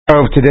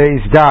Tov, today's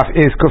daf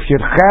is Kuf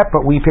Yud Chet,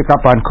 but we pick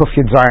up on Kuf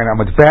Yud Zayin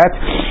Amud Bet.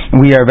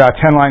 We are about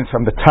 10 lines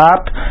from the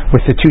top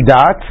with the two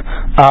dots.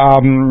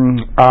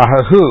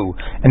 Who?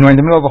 And we're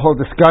in the middle of a whole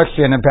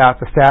discussion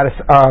about the status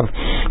of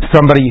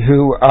somebody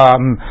who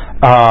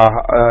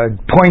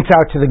points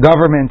out to the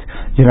government,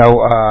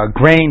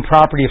 grain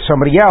property of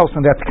somebody else,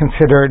 and that's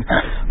considered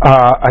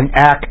an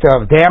act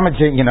of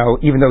damaging,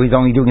 even though he's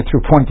only doing it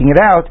through pointing it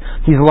out,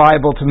 he's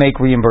liable to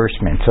make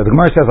reimbursement. So the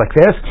Gemara says like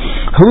this: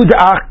 Who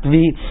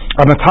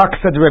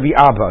Rabbi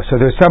Abba. So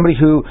there's somebody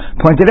who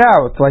pointed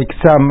out, like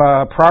some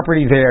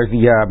property there.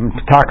 The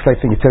Mataxa, I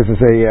think it says, is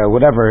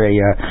what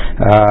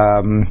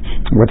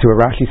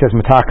Rashi says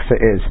Mataxa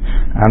is.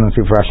 I don't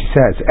see what Rashi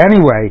says.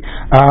 Anyway,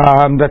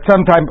 that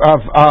some type of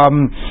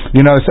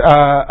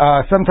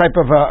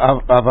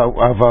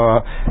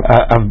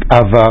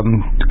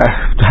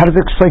how does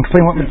it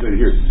explain what?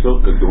 Here,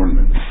 silk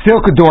adornment.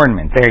 Silk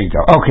adornment. There you go.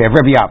 Okay,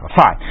 Rabbi Abba.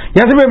 Fine.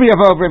 Yes, Rabbi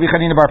Abba, Rabbi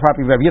Chanina bar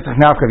Papi, Rabbi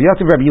Yitzchak Nafka, Rabbi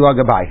Rabbi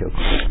Yulagabayu.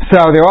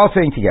 So they're all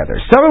saying together.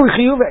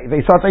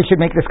 They thought they should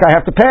make this guy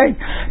have to pay.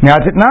 Now,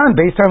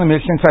 based on the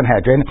Mishnah in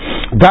Sanhedrin,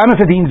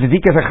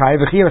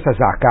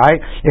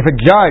 if a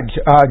judge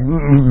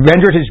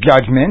rendered his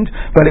judgment,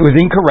 but it was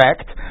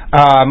incorrect,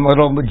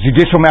 little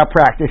judicial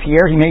malpractice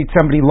here, he made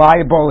somebody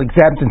liable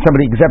exempt and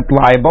somebody exempt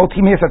liable, or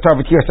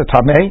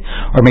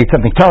made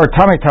something Torah, he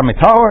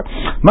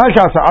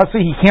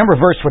can't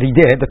reverse what he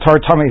did. The Torah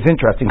is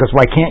interesting, because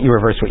why can't you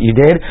reverse what you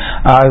did?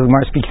 The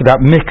Gemara speaks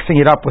about mixing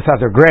it up with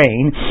other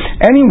grain.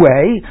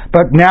 Anyway,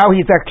 but now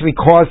he's actually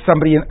caused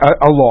somebody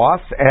a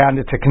loss, and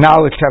it's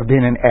acknowledged to have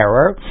been an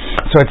error.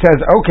 So it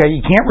says, okay,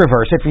 you can't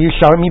reverse it for you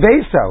showing me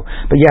beso,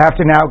 but you have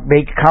to now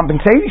make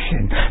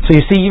compensation. So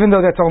you see, even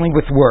though that's only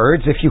with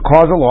words, if you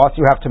cause a loss,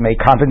 you have to make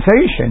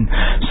compensation.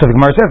 So the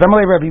Gemara says,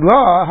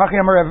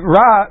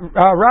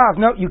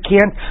 no, you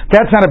can't.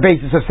 That's not a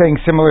basis of saying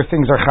similar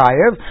things are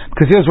chayev,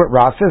 because here's what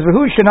Rav says: that's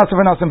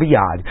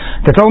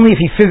only if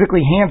he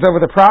physically hands over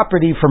the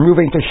property from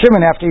Reuven to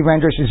Shimon after he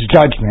renders his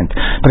judgment.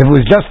 But if it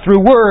was just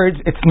through words,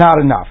 it's not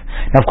enough.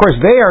 Now, of course,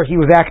 there he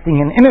was acting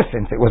in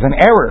innocence. It was an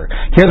error.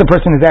 Here the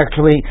person is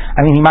actually,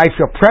 he might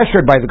feel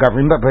pressured by the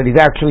government, but he's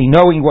actually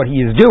knowing what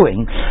he is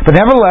doing. But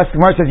nevertheless, the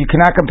Gemara says you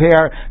cannot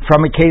compare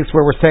from a case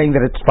where we're saying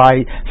that it's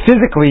by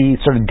physically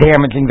sort of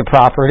damaging the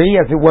property,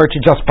 as it were, to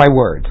just by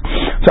words.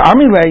 So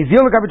Amilei,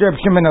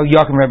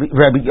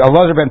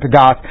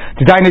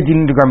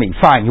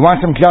 fine, you want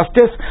some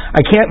justice?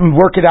 I can't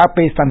work it out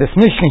based on this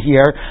Mishnah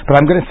here, but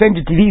I'm going to send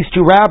you to these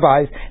two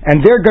rabbis,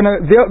 and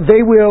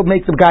they will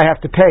make the guy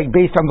have to pay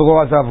based on the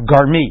laws of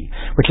Garmi,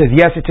 which is,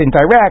 yes, it's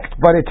indirect,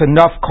 but it's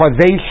enough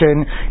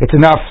causation, it's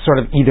enough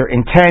sort of either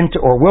intent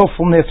or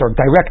willfulness or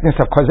directness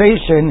of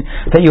causation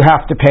that you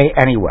have to pay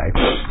anyway.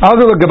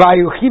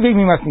 He went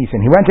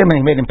to him and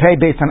he made him pay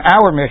based on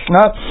our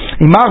Mishnah.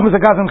 It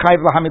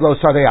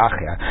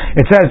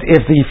says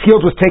if the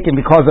field was taken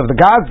because of the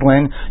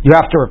Goslin,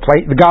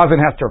 the Goslin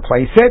has to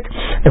replace it.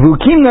 And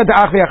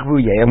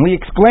we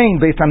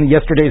explained based on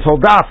yesterday's whole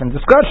daf and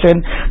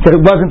discussion that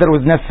it wasn't that it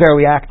was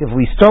necessarily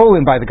actively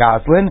stolen by the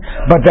Goslin,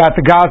 but that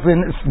the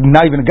Goslin,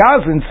 not even a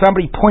Goslin,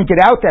 somebody pointed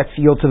out that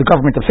field to the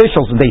government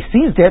officials and they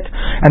seized it,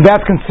 and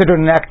that's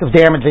considered an act of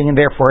damaging, and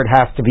therefore it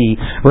has to be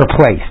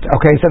replaced.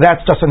 Okay, so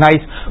that's just a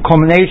nice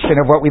culmination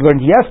of what we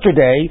learned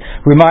yesterday,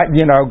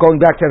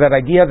 going back to that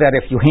idea that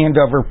if you hand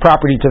over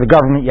property to the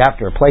government, you have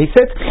to replace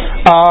it.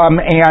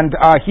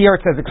 Here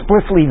it says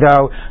explicitly,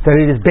 though, that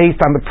it is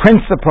based on the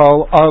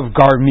principle of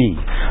Garmi.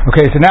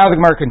 Okay, so now the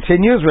Gemara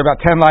continues. We're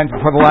about 10 lines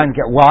before the lines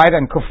get wide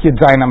on Kuf Yud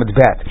Zayin Amud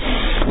Bet.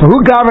 A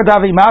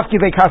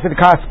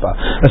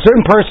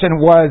certain person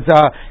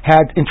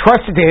had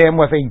entrusted to him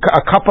with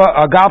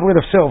a goblet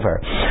of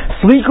silver.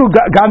 Sliku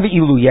Ganvi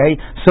Iluye,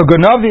 so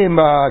Gonovim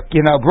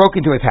broke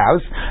into his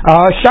house.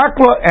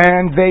 Shakla,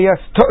 and they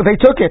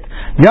took it.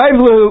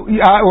 Yaivlu,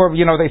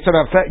 they sort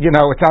of said,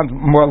 it sounds a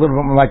little bit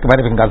more like the might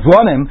have been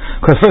Gazlonim,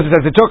 because first it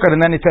says they took it,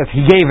 and then it says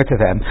he gave it to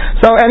them.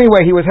 So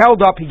anyway, he was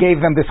held up. He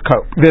gave them this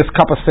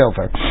cup of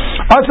silver.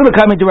 Also,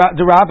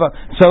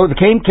 so the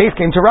case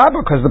came to Rabbi,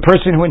 because the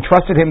person who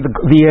entrusted him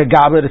the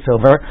goblet of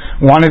silver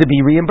wanted to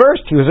be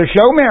reimbursed. He was a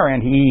shomer,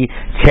 and he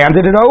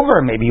handed it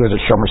over. Maybe he was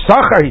a shomer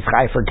sachar. He's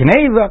chai for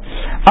gneva.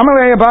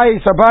 Amalei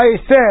Abaye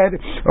said,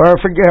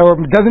 or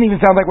it doesn't even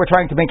sound like we're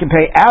trying to make him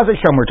pay as a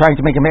shomer. We're trying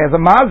to make him pay as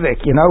a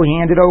mazik. He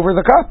handed over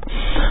the cup.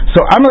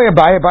 So Amalei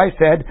Abaye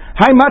said,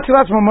 "Hi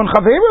matzilas mamun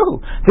chaveru."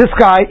 This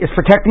guy is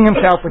protecting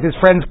himself with his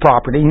friend's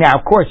property.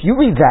 Now, of course, you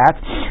read that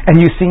and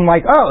you seem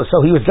like,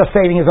 so he was just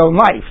saving his own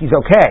life. He's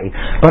okay.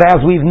 But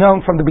as we've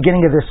known from the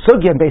beginning of this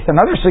sugya, and based on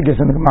other sugyas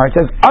in the Gemara, it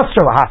says,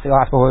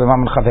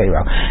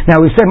 now,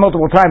 we've said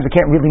multiple times, it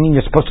can't really mean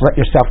you're supposed to let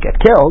yourself get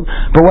killed,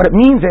 but what it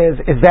means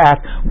is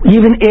that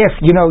even if,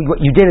 what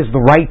you did is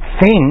the right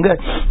thing,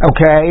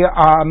 okay,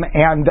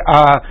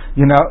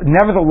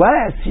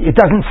 nevertheless, it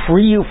doesn't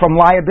free you from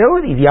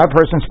liability. The other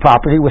person's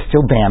property was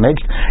still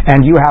damaged,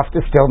 and you have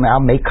to still now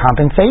make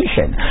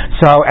compensation.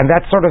 So, and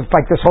that's sort of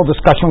like this whole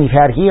discussion we've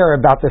had here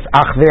about this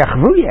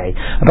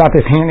about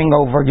this handing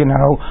handing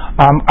over,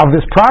 of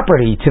this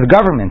property to the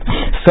government.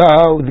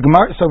 So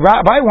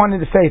Rabbi wanted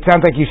to say it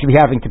sounds like you should be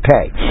having to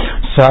pay.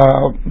 So,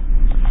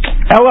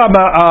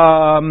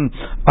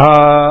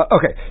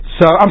 okay.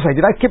 So, I'm sorry,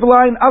 did I skip a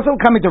line? Also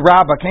coming to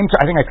Rabba, I think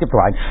I skipped a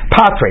line.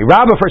 Patre,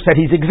 Rabba first said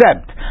he's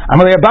exempt. I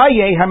think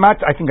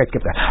I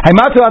skipped that.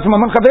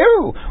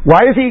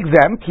 Why is he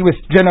exempt? He was,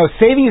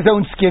 saving his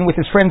own skin with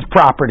his friend's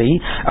property,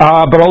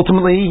 but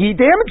ultimately he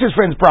damaged his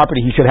friend's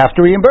property. He should have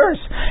to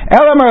reimburse.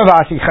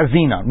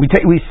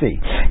 We see.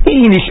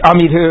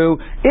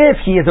 If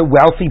he is a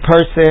wealthy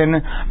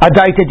person,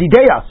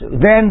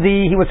 then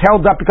he was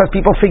held up because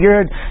people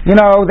figured,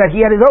 that he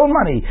had his own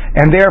money,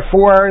 and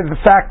therefore the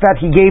fact that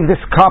he gave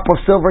this cup of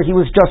silver, he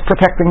was just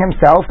protecting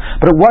himself,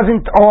 but it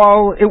wasn't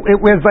all, it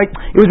was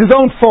his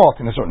own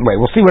fault in a certain way.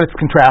 We'll see what it's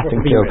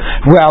contrasting to.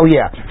 Well,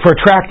 yeah, for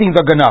attracting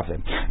the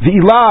ganavim. The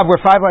ilav, where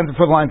 5 lines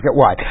before the lines get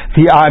wide.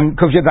 If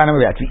he's not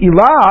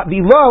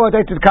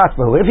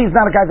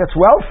a guy that's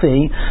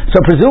wealthy, so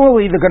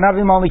presumably the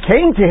ganavim only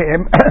came to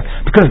him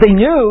because they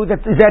knew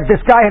that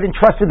this guy had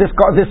entrusted this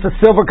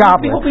silver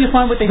goblet. What will you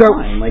find what they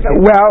find?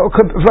 Well,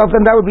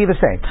 then that would be the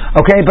same.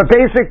 Okay, but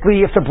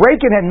basically, if the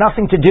break-in had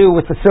nothing to do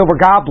with the silver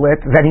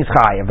goblet, then he's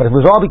chayav. But if it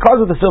was all because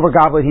of the silver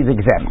goblet, he's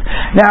exempt.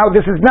 Now,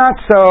 this is not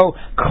so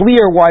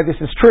clear why this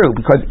is true,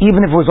 because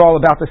even if it was all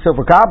about the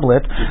silver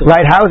goblet,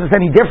 right, how is this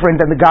any different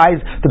than the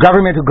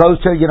government who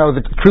goes to,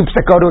 the troops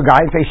that go to a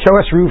guy and say, show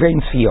us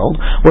Reuven's field,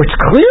 where it's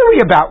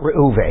clearly about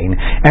Reuven,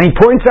 and he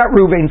points out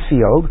Reuven's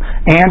field,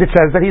 and it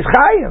says that he's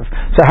chayav.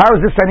 So how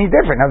is this any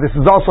different? Now, this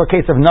is also a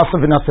case of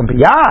nasav and nasav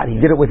biyad. He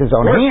did it with his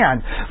own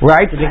hand,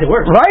 right? It makes it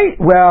worse. Right,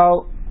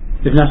 well...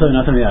 It's not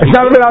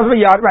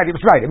right. It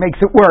was right. It makes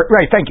it worse.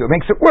 Right. Thank you. It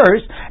makes it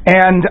worse.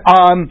 And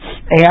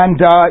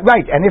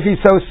right. And if he's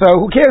so,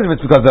 who cares if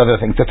it's because of other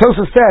things? So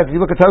Tosos says, if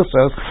you look at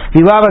Tosos,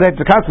 he lava that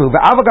the katsu,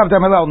 the avagav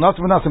damalel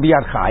nosav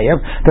biyad chayev.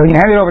 So you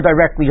hand it over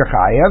directly, you're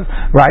chayev,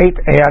 right?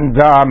 And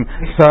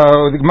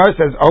so the Gemara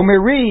says,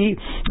 Omeri,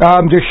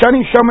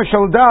 Dershani shomer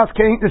shaldas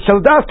kain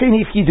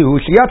ifkidu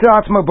shiyat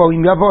atzma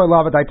boim yavo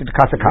lava daita to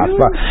kasa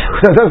kaspa.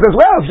 So Tosos says,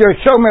 well, if you're a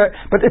shomer,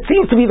 but it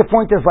seems to me the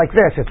point is like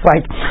this. It's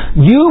like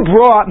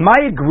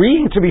my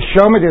agreeing to be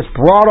shomer this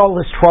brought all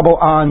this trouble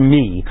on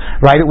me,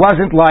 right? It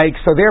wasn't like,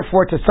 so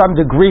therefore to some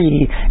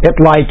degree it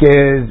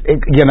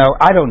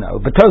I don't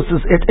know, but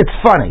Tosus, it's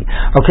funny,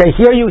 okay?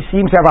 Here you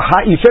seem to have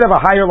you should have a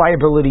higher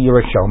liability.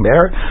 You're a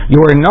shomer,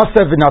 you're a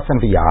nosav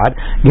v'nosan v'yad,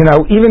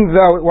 even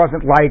though it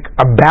wasn't like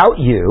about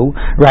you,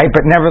 right?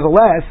 But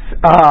nevertheless,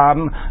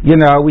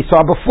 we saw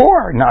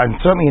before, and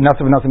certainly a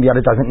nosav v'nosan v'yad,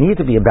 it doesn't need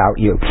to be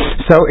about you.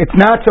 So it's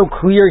not so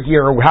clear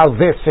here how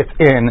this fits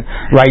in,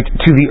 right,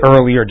 to the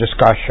earlier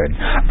discussion.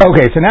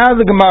 Okay, so now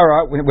the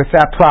Gemara, with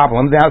that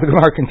problem, now the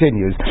Gemara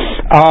continues.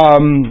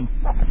 A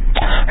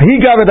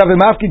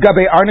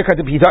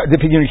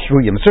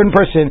certain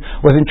person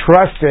was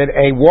entrusted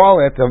a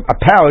wallet, a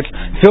pouch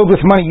filled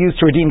with money used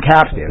to redeem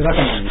captives.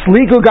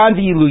 Sliku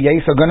Gandhi Iluye,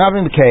 so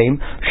Ganavim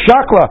came.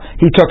 Shakla,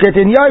 he took it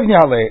and Yav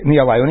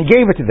and he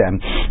gave it to them.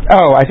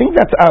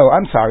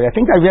 I'm sorry. I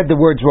think I read the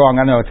words wrong.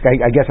 I know.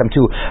 I guess I'm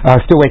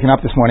still waking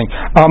up this morning.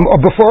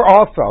 Before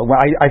also, when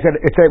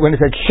when it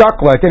said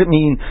Shakla, it didn't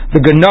mean the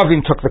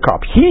Ganavim took the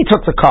cup. He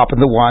took the cup and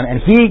the one, and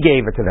he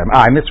gave it to them.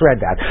 I misread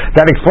that.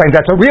 That explains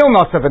that's a real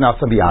nasav and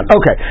nasav biyad.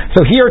 Okay,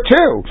 so here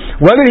too,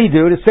 what did he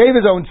do to save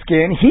his own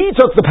skin? He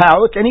took the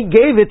pouch and he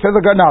gave it to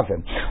the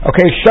Ganavim.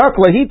 Okay,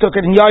 Shakla, he took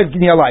it and Yav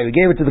Gnialai, he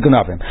gave it to the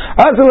Ganavim.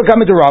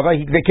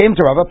 They came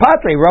to Rava.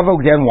 Patre, Rava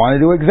again wanted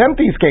to exempt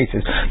these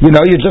cases.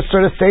 You're just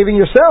sort of saving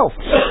yourself.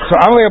 So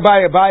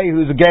Amalei Abai,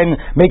 who's again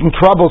making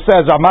trouble,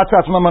 says, so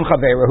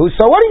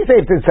what do you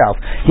save to himself?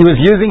 He was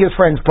using his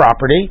friend's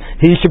property.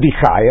 He should be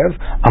chayav.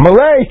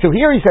 Amalei, so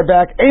here he said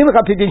back,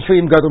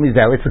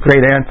 it's a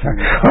great answer.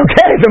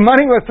 Okay, the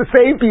money was to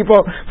save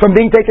people from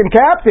being taken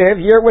captive.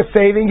 Here it was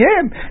saving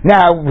him.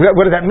 Now,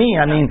 what does that mean?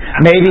 I mean,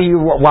 maybe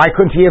why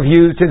couldn't he have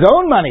used his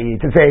own money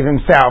to save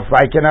himself?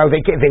 Like,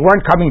 they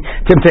weren't coming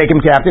to take him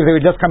captive. They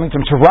were just coming to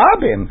him to rob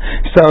him.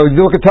 So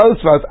you look at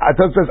Tosfos.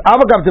 Tosfos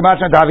Avagav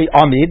Demashna Davi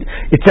Amid.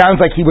 It sounds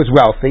like he was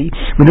wealthy.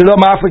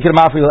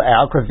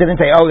 Because it didn't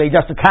say, they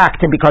just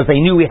attacked him because they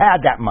knew he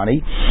had that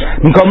money.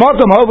 At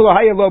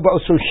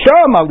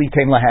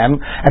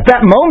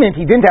that moment,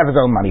 he didn't have his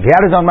own money. If he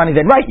had his own money,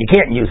 then right, you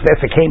can't use this.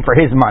 It came for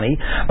his money.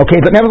 Okay,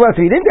 but nevertheless,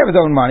 if he didn't have his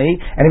own money,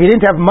 and if he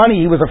didn't have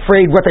money, he was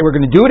afraid what they were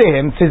going to do to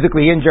him,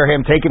 physically injure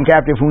him, take him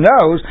captive, who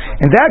knows?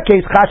 In that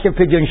case, Chashav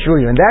Pidyon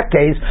Shuyu. In that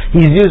case,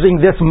 he's using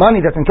this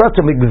money that's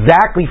entrusted to him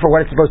exactly for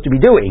what it's supposed to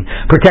be doing,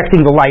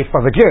 protecting the life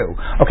of a Jew.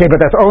 Okay, but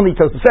that's only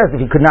Tosfos says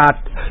if he could not,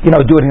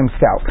 do it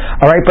himself.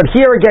 Alright, but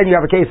here again you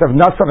have a case of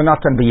Nasav and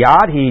Natan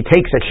Biyad. He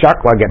takes it,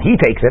 Shakla, again, he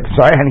takes it,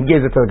 and he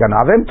gives it to the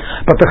Ganavim.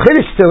 But the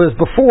Chiddush still is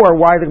before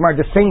why the Gemara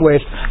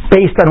distinguished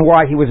based on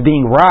why he was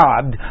being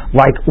robbed,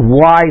 like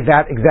why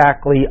that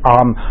exactly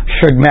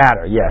should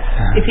matter. Yes.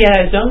 If he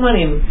had his own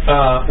money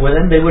with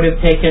him, they would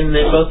have taken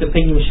both the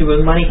piggy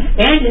Yeshiva's money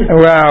and his.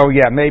 Well,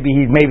 yeah, maybe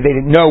they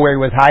didn't know where he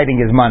was hiding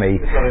his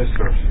money.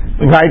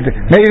 Right?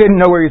 Maybe he didn't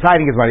know where he was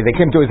hiding his money. They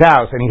came to his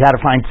house and he had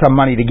to find some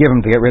money to give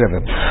him to get rid of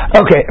him.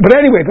 Okay, but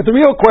anyway, the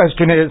real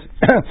question is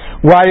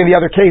why in the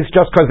other case,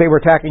 just because they were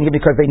attacking him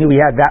because they knew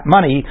he had that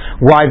money,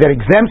 why that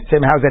exempts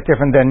him? How's that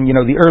different than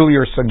the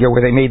earlier sugya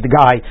where they made the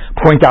guy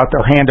point out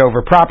their hand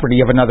over property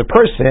of another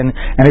person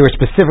and they were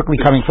specifically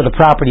coming for the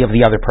property of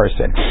the other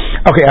person?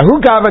 Okay,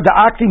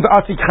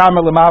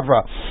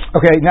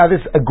 okay, now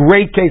this is a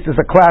great case. This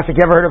is a classic.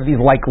 You ever heard of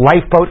these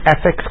lifeboat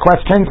ethics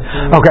questions?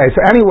 Okay, so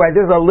anyway,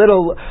 this is a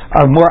little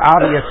more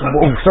obvious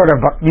sort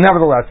of,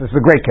 nevertheless, this is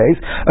a great case.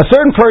 A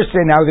certain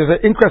person, now there's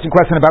an interesting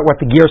question about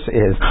what the girsa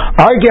is.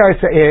 Our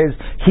girsa is,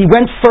 he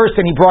went first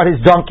and he brought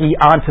his donkey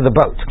onto the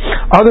boat.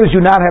 Others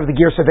do not have the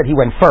girsa that he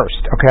went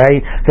first,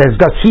 okay?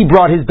 Because he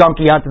brought his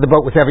donkey onto the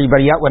boat with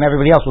everybody else when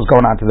everybody else was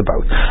going onto the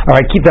boat.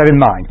 Alright, keep that in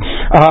mind.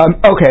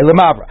 Okay,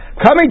 Lemavra.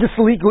 Coming to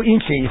Saliku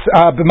Inchis,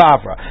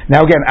 B'mavra.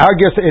 Now again, our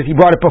girsa is he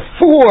brought it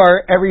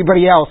before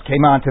everybody else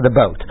came onto the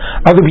boat.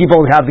 Other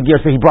people have the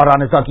girsa he brought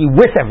on his donkey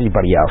with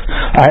everybody else.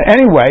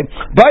 Anyway,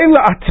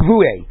 Baila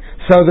Atvue.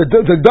 So the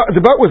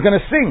boat was going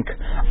to sink.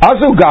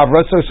 Azu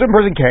Gavra, so a certain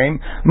person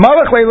came,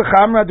 Malach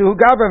Leilachamra Duhu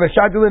Gavra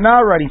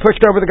Vashadulina, and he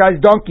pushed over the guy's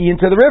donkey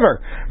into the river,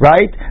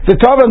 right? The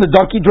Tova and the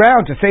donkey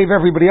drowned to save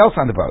everybody else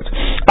on the boat.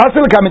 Azu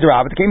coming to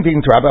Rabbi, came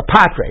to Rabbi,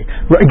 Patre,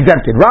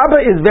 exempted.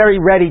 Rabbi is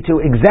very ready to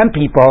exempt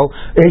people.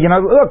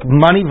 Look,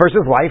 money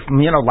versus life.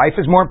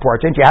 Life is more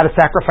important. You had to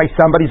sacrifice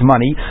somebody's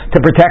money to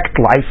protect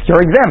life.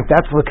 You're exempt.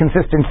 That's the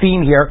consistent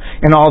theme here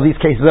in all these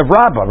cases of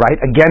Rabbi, right?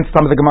 Against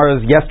some of the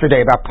Gemaras yesterday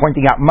about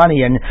pointing out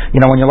money and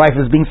when your life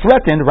is being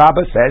threatened,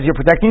 Rabbah says you're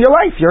protecting your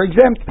life, you're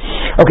exempt.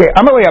 Okay,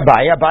 Amalei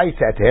Abai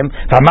said to him,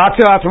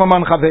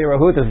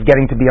 this is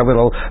getting to be a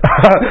little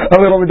a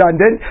little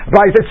redundant.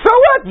 Abai said, so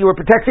what? You were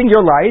protecting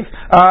your life,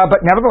 but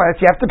nevertheless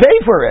you have to pay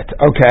for it.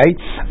 Okay,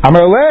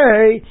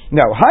 Amalei,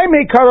 no,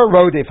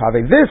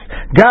 this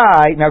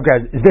guy, now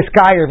guys, this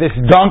guy or this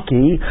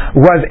donkey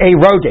was a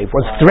rodef,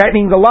 was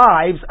threatening the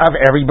lives of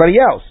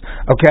everybody else.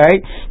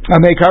 Okay,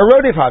 Rabbi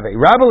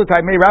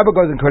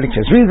goes in according to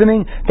his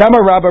reasoning. Dama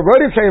Rabba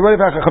rodef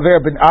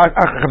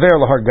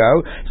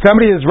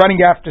somebody is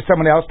running after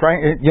someone else,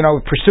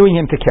 pursuing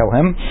him to kill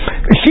him.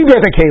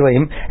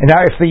 And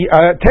now if the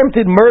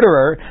attempted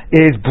murderer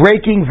is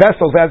breaking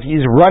vessels as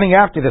he's running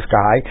after this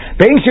guy,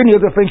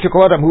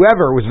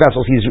 whoever whose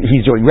vessels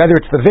he's doing, whether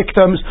it's the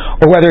victims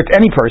or whether it's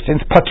any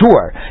person's,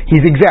 patur,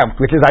 he's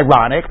exempt, which is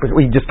ironic, but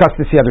we discussed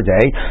this the other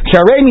day.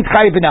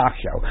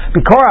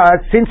 Because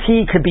since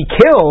he could be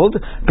killed,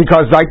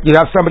 because you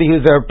have somebody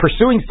who's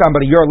pursuing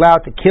somebody, you're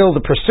allowed to kill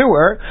the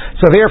pursuer,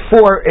 so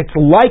therefore it's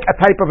like a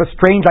type of a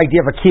strange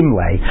idea of a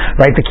kimle,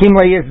 right? The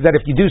kimle is that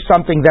if you do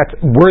something that's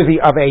worthy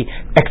of a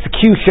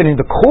execution in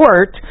the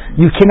court,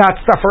 you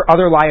cannot suffer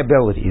other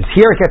liabilities.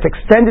 Here it gets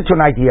extended to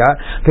an idea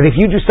that if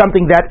you do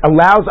something that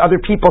allows other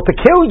people to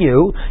kill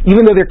you,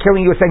 even though they're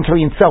killing you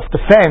essentially in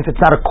self-defense, it's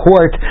not a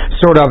court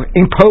sort of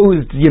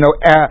imposed,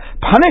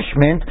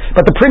 punishment,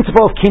 but the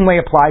principle of kimle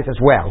applies as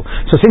well.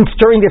 So since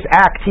during this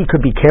act he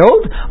could be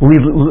killed,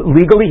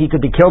 legally he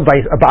could be killed by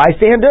a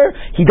bystander,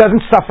 he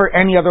doesn't suffer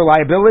any other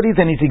liabilities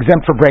and he's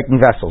exempt for breaking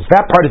vessels.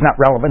 That part is not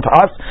relevant to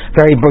us,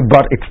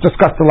 but it's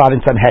discussed a lot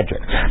in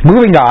Sanhedrin.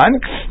 Moving on,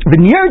 the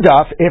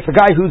Nirdaf, if a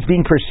guy who's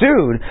being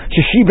pursued,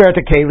 Sheshiber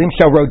Tekalim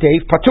shall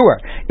rodef patur.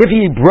 If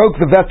he broke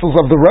the vessels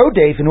of the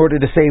rodef in order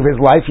to save his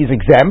life, he's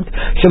exempt.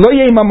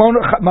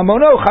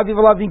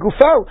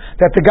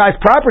 That the guy's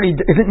property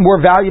isn't more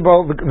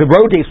valuable, the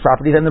rodef's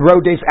property, than the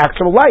rodef's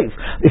actual life.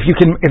 If you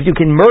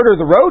can murder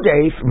the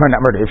rodef,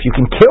 if you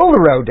can kill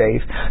the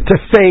rodef to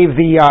save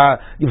the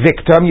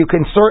victim, you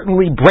can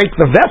certainly break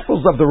the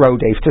vessels of the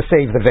rodef to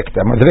save the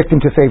victim, or the victim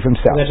to save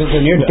himself.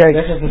 Okay.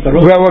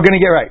 Well, we're going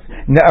to get right.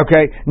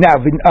 Okay. Now,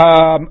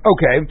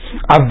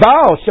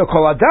 Aval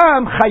shekol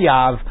adam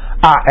chayav.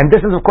 And this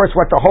is, of course,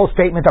 what the whole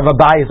statement of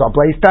Abai is all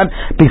based on,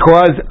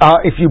 because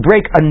if you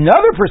break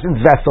another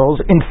person's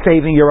vessels in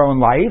saving your own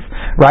life,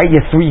 right?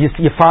 You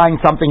find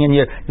something and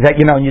you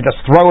just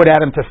throw it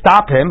at him to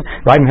stop him,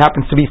 right? And it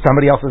happens to be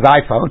somebody else's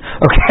iPhone.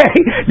 Okay,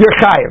 you're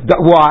chayav.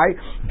 Why?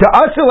 Now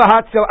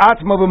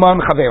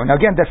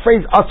again, that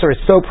phrase "usher"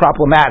 is so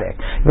problematic,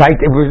 right?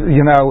 It was,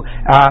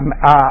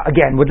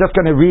 again, we're just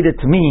going to read it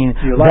to mean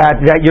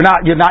that you're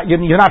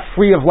not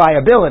free of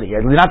liability.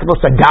 You're not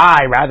supposed to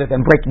die rather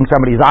than breaking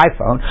somebody's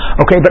iPhone.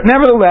 Okay, but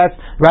nevertheless,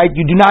 right?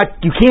 You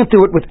can't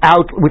do it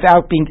without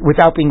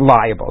being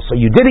liable. So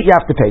you did it, you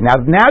have to pay.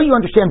 Now you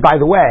understand.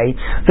 By the way,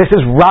 this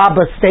is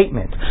Rabbah's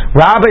statement.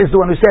 Rabbah is the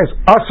one who says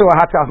 "usher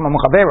lahatzal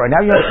mamochavero."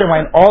 Now you understand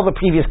why in all the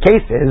previous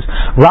cases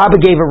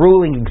Rabbah gave a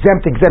ruling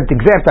exempt.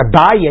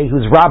 Abaye,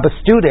 who's Rabbah's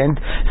student,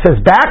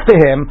 says back to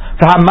him,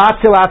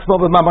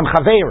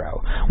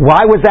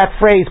 why was that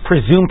phrase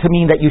presumed to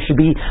mean that you should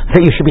be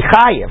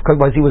chayiv? Because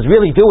what he was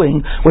really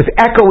doing was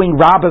echoing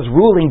Rabbah's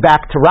ruling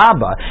back to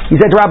Rabbah. He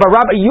said to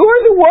Rabbah,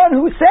 you're the one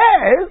who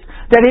says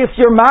that if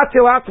you're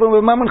matil atzma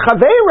with mamun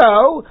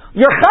chavero,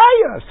 you're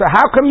chayav. So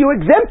how come you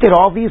exempted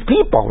all these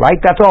people, right?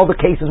 That's all the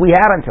cases we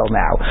had until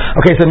now.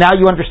 Okay, so now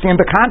you understand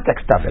the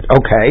context of it.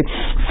 Okay,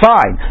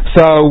 fine.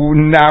 So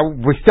now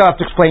we still have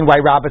to explain why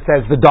Rabbi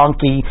says the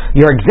donkey,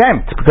 you're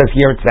exempt, because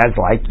here it says,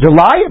 like, you're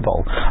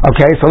liable.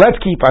 Okay, so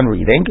let's keep on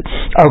reading.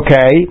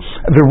 Okay,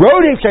 the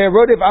rodef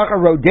she'arodev acha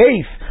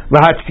rodef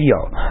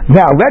lahatzio.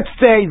 Now, let's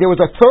say there was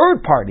a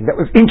third party that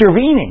was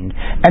intervening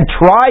and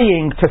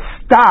trying to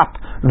stop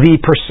the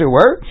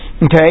pursuer,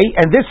 okay,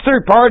 and this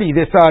third party,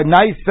 this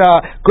nice,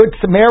 good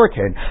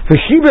Samaritan, the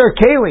Shiver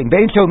Kalim,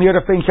 Bein Shel Nir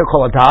Defein Shel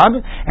Kol Adam,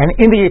 and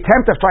in the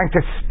attempt of trying to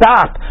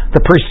stop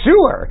the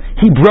pursuer,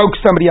 he broke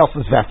somebody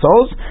else's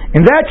vessels.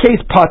 In that case,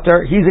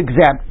 Putter, he's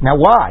exempt. Now,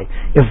 why?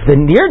 If the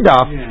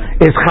Nirdaf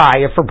is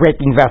chayav for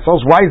breaking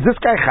vessels, why is this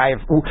guy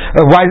chayav?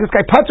 Why is this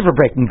guy Putter for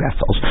breaking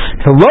vessels?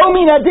 So lo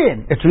min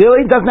adin. It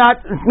really does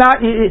not. It's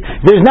not.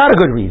 There's not a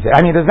good reason.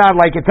 I mean, it's not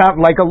like a.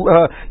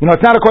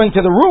 It's not according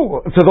to the rule,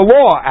 to the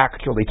law.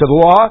 Actually, to the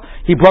law,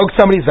 he broke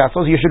somebody's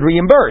vessels. You should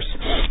reimburse.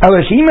 But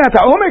if you don't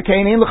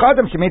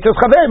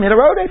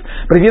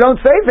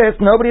say this,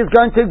 nobody is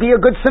going to be a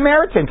good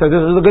Samaritan. So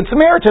this is a good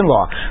Samaritan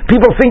law.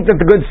 People think that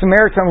the good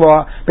Samaritan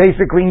law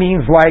basically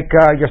means like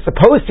you're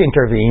supposed to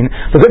intervene.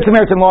 The good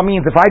Samaritan law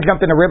means if I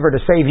jumped in a river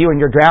to save you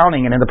and you're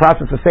drowning, and in the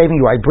process of saving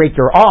you I break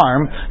your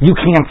arm, you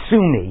can't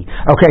sue me.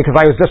 Okay, because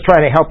I was just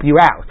trying to help you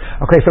out.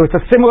 Okay, so it's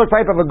a similar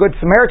type of a good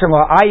Samaritan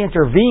law. I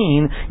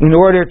intervene in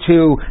order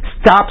to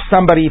stop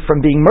somebody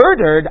from being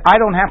murdered. I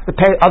don't have to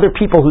pay other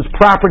people whose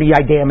property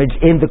I damage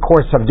in the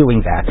course of doing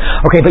that.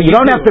 Okay, but you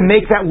don't have to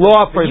make that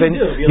law for the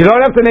you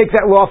don't have to make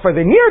that law for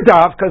the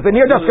Nirdaf, because the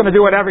Nirdaf's going to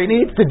do whatever he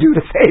needs to do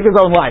to save his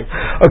own life.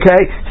 Okay,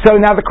 so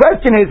now the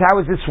question is,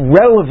 how is this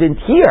relevant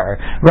here,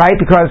 right?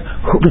 Because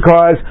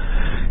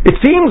it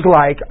seems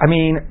like, I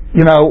mean,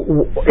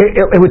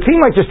 it would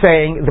seem like you're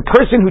saying the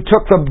person who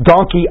took the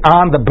donkey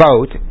on the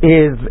boat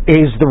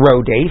is the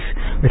rodef,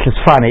 which is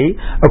funny.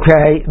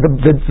 Okay,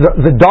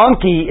 the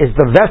donkey is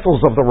the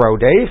vessels of the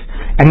rodef,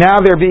 and now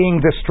they're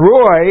being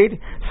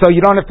destroyed. So you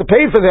don't have to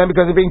pay for them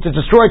because they're being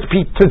destroyed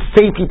to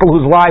save people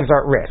whose lives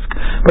are at risk.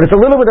 But it's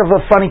a little bit of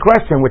a funny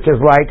question, which is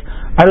like,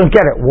 I don't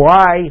get it.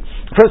 Why?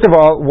 First of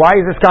all, why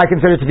is this guy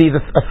considered to be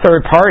a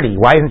third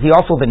party? Why isn't he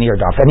also the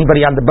Nirdaf?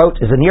 Anybody on the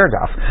boat is a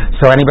Nirdaf.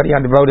 So anybody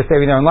on the boat is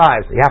saving their own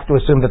lives. You have to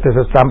assume that this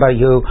is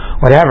somebody who,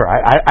 whatever.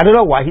 I don't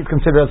know why he's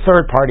considered a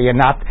third party and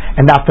not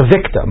the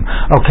victim.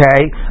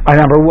 Okay?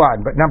 Number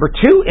one. But number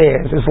two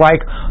is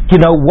like,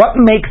 what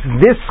makes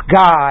this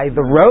guy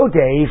the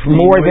rodef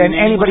more than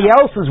anybody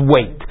else's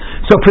weight?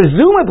 So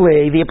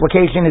presumably the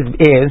implication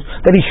is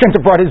that he shouldn't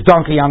have brought his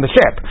donkey on the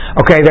ship.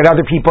 Okay, that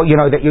other people, the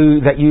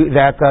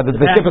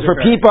ship is for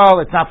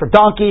people, it's not for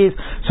donkeys.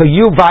 So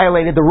you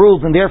violated the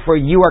rules, and therefore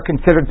you are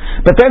considered.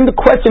 But then the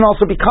question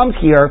also becomes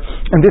here,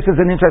 and this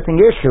is an interesting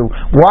issue.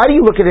 Why do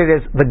you look at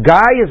it as the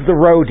guy is the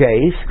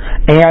rodef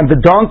and the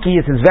donkey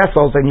is his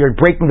vessels, and you're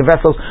breaking the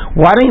vessels?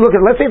 Why don't you look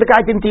at? Let's say the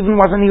guy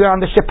wasn't even on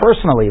the ship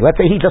personally.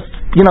 Let's say he just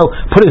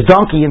put his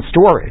donkey in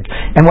storage.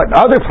 And what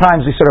other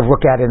times we sort of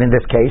look at it in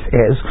this case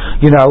is,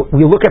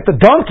 we look at the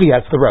donkey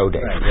as the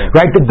rodef,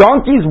 right? The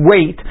donkey's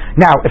weight.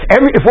 Now,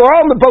 if we're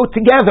all on the boat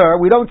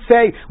together, we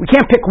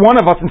can't pick one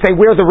of us and say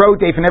we're the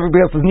rodef and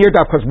everybody else is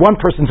Nirdaf, because one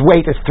person's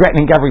weight is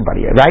threatening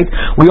everybody, right?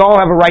 We all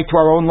have a right to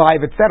our own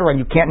life, etc.,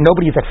 and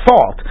nobody's at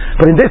fault.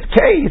 But in this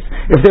case,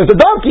 if there's a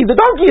donkey, the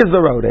donkey is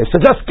the rodef. So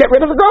just get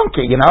rid of the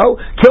donkey,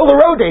 kill the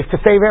rodef to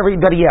save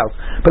everybody else.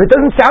 But it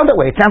doesn't sound that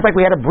way. It sounds like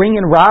we had to bring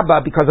in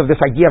Rabbi because of this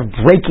idea of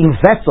breaking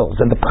vessels,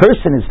 and the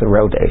person is the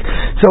rodef.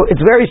 So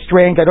it's very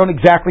strange. I don't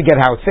exactly get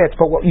how it fits,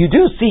 but what you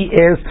do see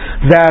is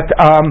that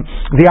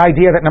the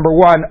idea that, number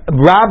one,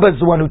 Rabbi is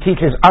the one who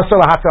teaches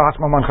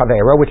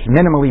which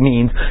minimally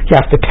means you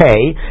have to pay,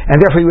 and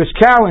therefore he was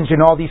challenged in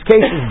all these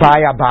cases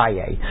by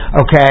Abaye.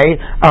 Okay,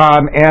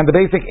 and the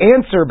basic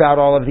answer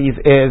about all of these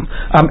is,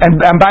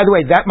 and by the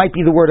way, that might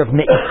be the word of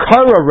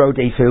Me'ikara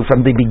Rodefu.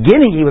 From the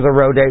beginning, he was a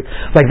rodef.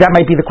 Like that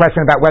might be the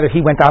question about whether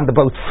he went on the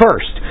boat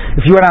first.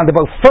 If you went on the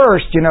boat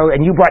first,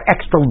 and you brought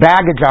extra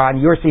baggage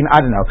on, you're seen. I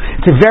don't know.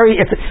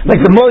 It's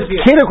like the most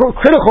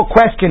critical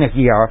question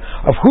here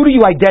of who do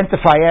you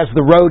identify as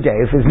the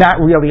rodef is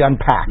not really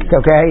unpacked.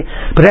 Okay,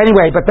 but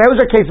anyway, those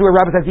are cases where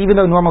Rabbi says even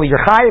though normally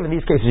you're chayiv, in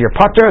these cases you're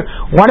putter.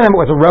 One of them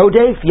was a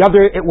rodef, the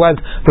other it was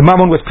the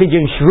mammon was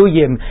pidyon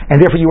shruyim, and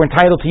therefore you were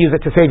entitled to use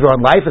it to save your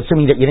own life,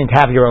 assuming that you didn't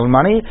have your own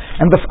money.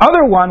 And the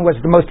other one was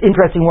the most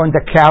interesting one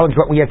that challenged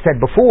what we had said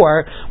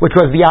before, which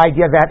was the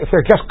idea that if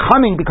they're just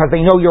coming because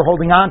they know you're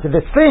holding on to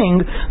this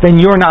thing, then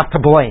you're not to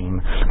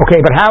blame.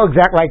 Okay, but how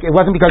exactly? Like it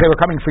wasn't because they were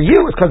coming for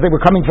you; it's because they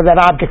were coming for that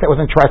object that was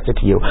entrusted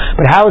to you.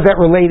 But how is that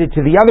related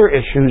to the other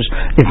issues?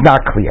 It's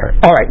not clear.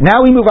 All right,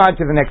 now we move on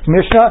to the next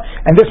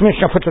Mishnah, and this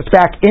Mishnah puts us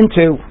back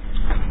into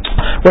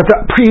what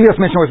the previous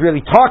mission was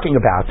really talking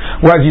about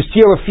was you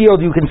steal a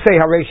field, you can say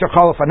Harei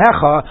Shechal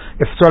Fanecha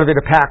if sort of it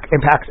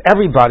impacts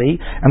everybody.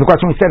 And the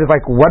question we said is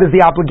like, what is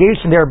the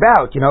obligation there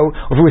about? If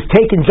it was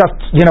taken just,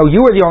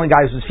 you were the only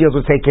guys whose field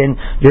was taken,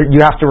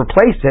 you have to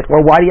replace it.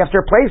 Well, why do you have to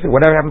replace it?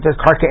 Whatever happened to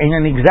Karka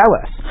Ein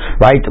Nigzeles,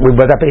 right? Was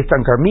that based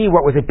on Garmi?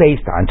 What was it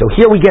based on? So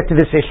here we get to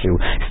this issue,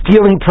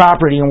 stealing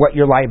property and what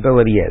your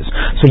liability is.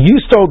 So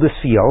you stole this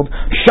field,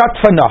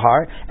 Shatfa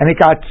Nahar, and it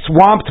got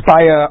swamped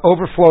by an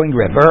overflowing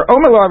river.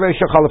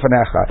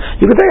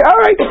 You could say, all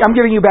right, I'm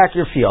giving you back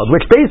your field,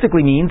 which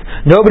basically means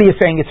nobody is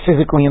saying it's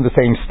physically in the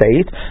same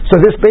state.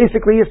 So this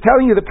basically is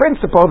telling you the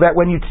principle that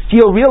when you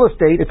steal real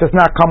estate, it does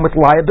not come with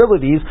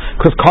liabilities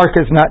because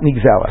Karka is not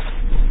Nigzeles.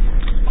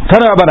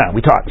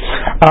 We taught.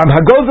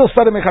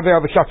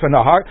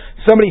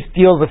 Somebody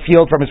steals a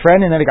field from his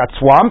friend and then it got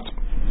swamped.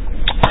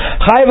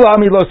 Rebbe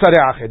Linzer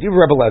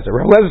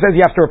says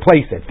you have to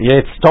replace it.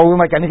 It's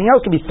stolen like anything else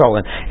can be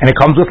stolen, and it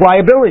comes with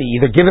liability.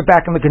 Either give it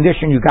back in the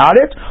condition you got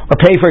it, or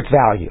pay for its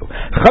value.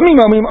 No,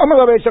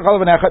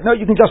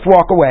 you can just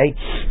walk away.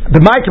 The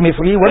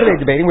what are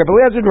they debating? Rebbe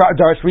Linzer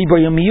does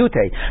riboy and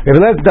miyute. Rebbe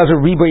Linzer does a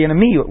riboy and a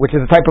miyut, which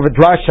is a type of a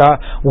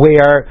drasha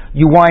where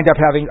you wind up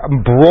having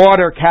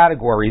broader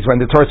categories when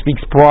the Torah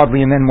speaks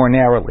broadly and then more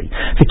narrowly.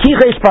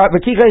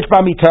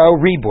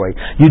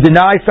 You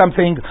deny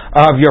something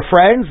of your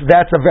friends.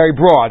 That's a very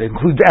broad. It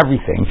includes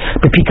everything.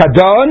 The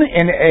pikadon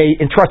in a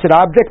entrusted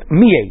object,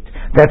 miyate.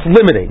 That's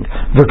limiting.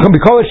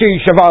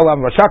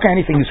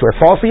 Anything you swear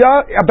falsely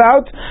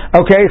about,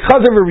 okay,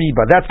 chazav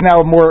riba. That's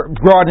now more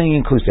broad and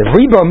inclusive.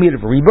 Riba meat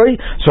of riba.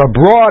 So a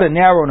broad, a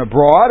narrow, and a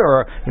broad,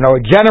 or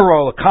a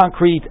general, a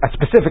concrete, a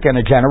specific, and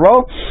a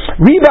general.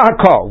 Riba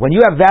hakol. When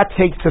you have that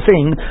takes the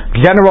thing,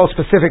 general,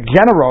 specific,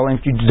 general,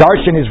 and if you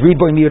darshan is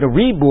riboy meat of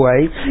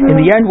riboy, in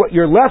the end, what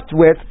you're left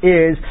with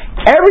is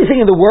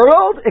everything in the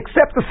world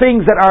except the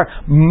things that are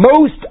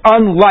most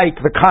unlike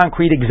the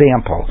concrete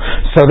example.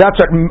 So that's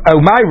what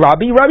my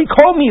Rabbi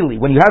called Mili.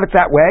 When you have it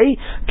that way,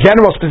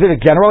 general,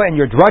 specific, general, and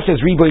your drush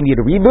is riboy meter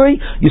riboy,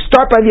 you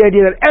start by the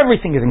idea that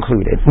everything is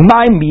included.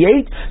 My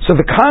miate, so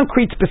the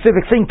concrete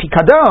specific thing,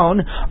 pikadon,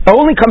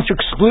 only comes to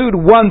exclude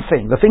one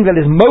thing, the thing that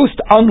is most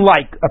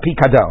unlike a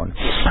pikadon.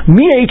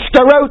 Miate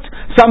shtarot,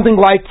 something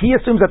like, he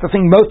assumes that the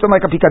thing most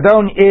unlike a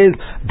pikadon is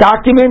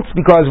documents,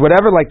 because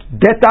whatever, like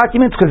debt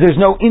documents, because there's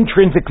no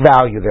intrinsic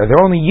value there.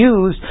 They're only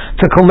used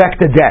to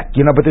collect a debt,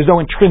 but there's no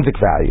intrinsic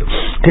value.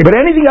 Okay, but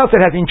anything else that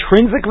has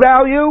intrinsic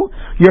value,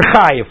 you're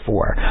chayiv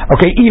for.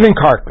 Okay, even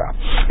karka.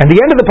 And the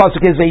end of the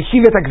pasuk is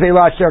Yeshivat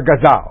Gzela Asher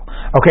Gazal.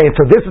 Okay, and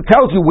so this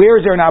tells you where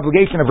is there an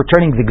obligation of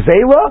returning the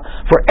Gzela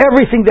for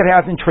everything that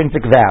has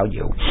intrinsic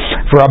value.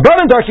 For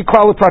Rabban and Darshi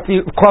Klalu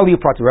Prati,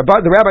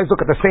 the rabbis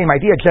look at the same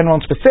idea, general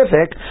and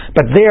specific,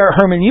 but their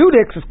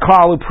hermeneutics is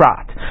Klalu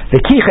Prat. The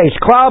Kichesh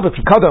Klal, the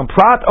Pikadon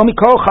Prat,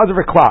 Omiko Chazav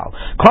Klal.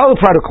 Klalu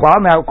Prat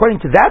Klal. Now,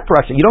 according to that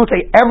brasha, you don't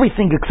say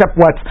everything except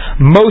what's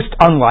most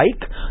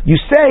unlike. You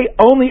say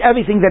only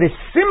everything that is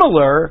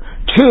similar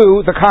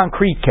to the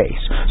concrete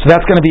case. So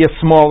that's going to be a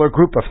smaller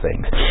group of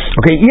things.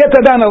 Okay, it has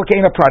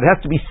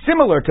to be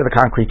similar to the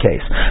concrete case.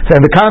 So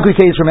in the concrete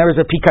case, remember,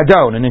 is a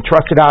pikadon, an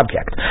entrusted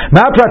object.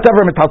 It's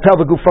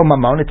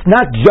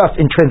not just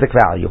intrinsic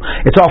value.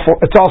 It's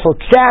also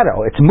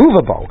shadow. It's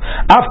movable.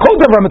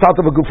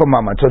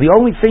 So the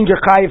only thing you're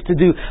chayiv to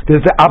do,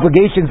 the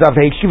obligations of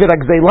a Yeshivat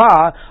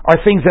Gzela are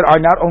things that are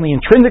not only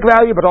intrinsic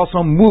value but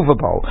also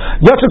movable.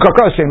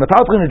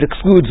 It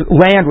excludes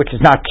land which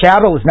is not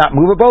chattel, is not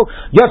movable.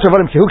 It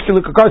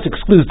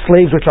excludes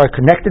slaves which are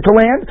connected to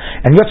land,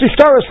 and it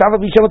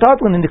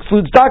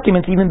excludes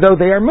documents even though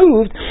they are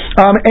moved.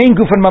 Ein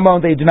guf and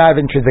mamon, they do not have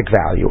intrinsic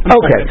value.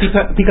 Okay.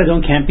 Pikadon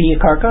can't be a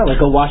karka, like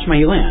go wash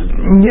my land.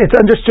 It's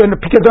understood.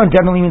 Pikadon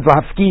generally means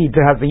lahafkid,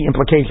 to have the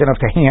implication of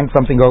to hand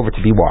something over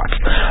to be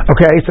washed.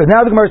 Okay, so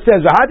now the Gemara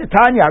says,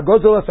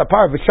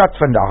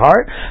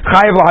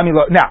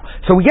 now,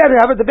 so we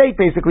have a debate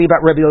basically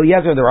about Rabbi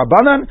Eliezer and the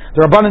Rabbanan.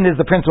 The Rabbanan is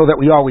the principle that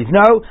we always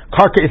know.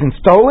 Karka isn't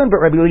stolen, but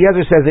Rabbi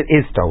Eliezer says it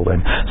is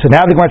stolen. So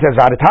now the Gemara says,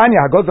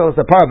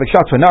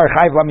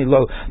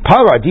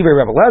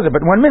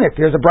 but 1 minute,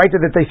 there's a brighter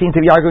that they seem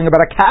to be arguing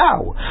about a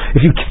cow.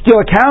 If you steal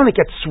a cow and it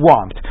gets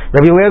swamped,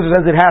 Rabbi Eliezer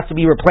says it has to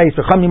be replaced.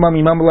 You can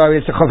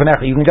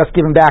just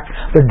give him back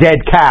the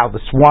dead cow, the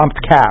swamped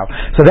cow.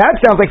 So that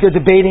sounds like they're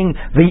debating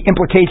the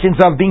implications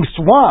of being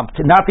swamped,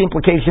 not the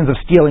implications of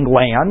stealing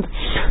land.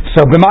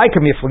 So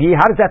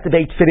how does that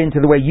debate fit into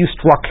the way you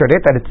structured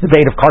it, that it's a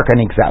debate of karka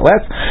and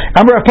nigzeles?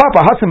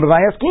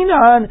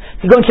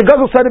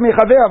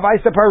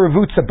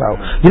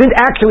 You didn't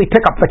actually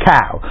pick up the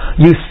cow.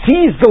 You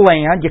seized the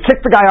land, you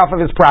kicked the guy off of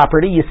his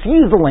property, you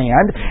seized the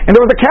land, and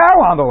there was a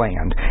cow on the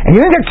land. And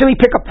you didn't actually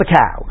pick up the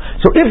cow.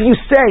 So if you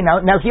say,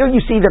 now here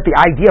you see that the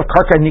idea of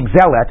karka and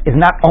nigzelet is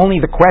not only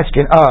the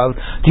question of,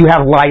 do you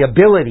have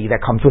liability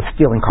that comes with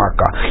stealing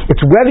karka?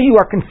 It's whether you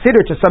are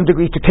considered to some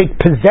degree to take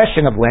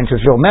possession of land.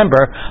 Because you'll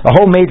remember, the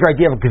whole major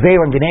idea of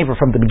gzeil and geneva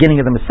from the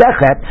beginning of the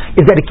Masechet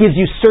is that it gives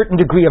you certain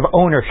degree of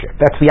ownership.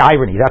 That's the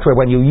irony. That's why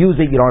when you use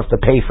it, you don't have to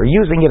pay for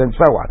using it and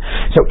so on.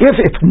 So if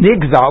it's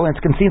nigzal, and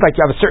it can seem like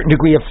you have a certain certain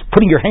degree of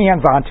putting your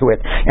hands onto it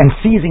and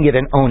seizing it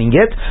and owning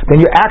it, then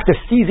your act of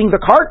seizing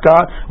the karka,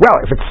 well,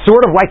 if it's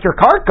sort of like your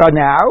karka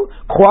now,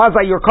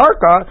 quasi your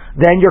karka,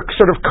 then you're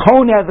sort of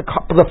kona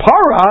the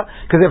para,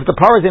 because if the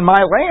para is in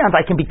my land,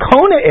 I can be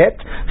kona it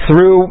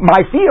through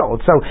my field.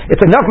 So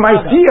it's enough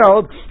my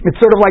field, it's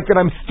sort of like that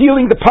I'm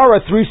stealing the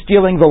para through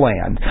stealing the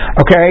land.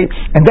 Okay?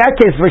 In that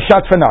case,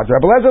 Rishat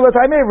Fanadra. So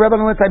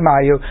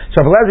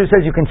Rabbi Linzer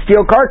says you can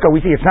steal karka.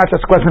 We see it's not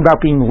just a question about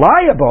being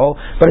liable,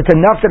 but it's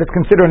enough that it's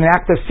considered an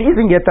act of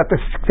seizing it that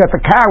the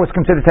cow is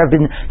considered to have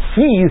been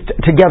seized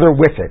together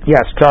with it.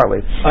 Yes,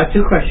 Charlie.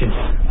 Two questions.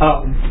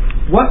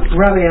 What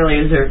Rabbi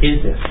Linzer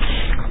is this?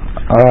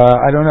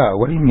 I don't know.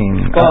 What do you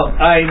mean? Well,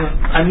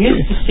 I'm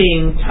used to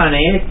seeing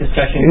Tanaitic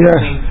discussions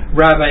between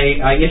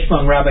Rabbi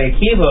Yishmael and Rabbi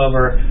Akiva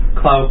over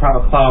Klau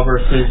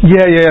versus...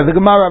 Yeah, the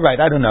Gemara,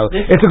 right, I don't know.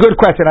 It's a good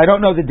question. I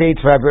don't know the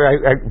dates, but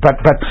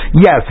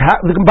yes,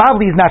 the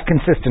Bavli is not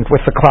consistent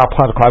with the Klau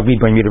read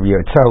when you review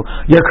it. So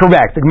you're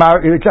correct. The Gemara,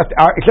 it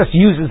just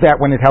uses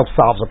that when it helps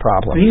solve a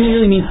problem. He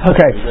really means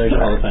okay.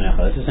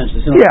 That's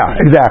essentially... Yeah,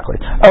 exactly.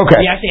 Okay.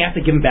 Do you actually have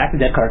to give him back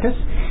the dead carcass?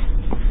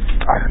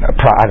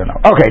 I don't know.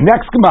 Okay,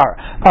 next Gemara.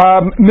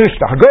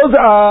 Mishnah.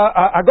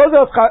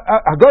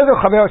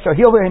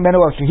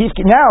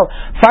 Now,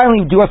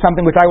 finally, do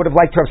something which I would have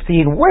liked to have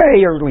seen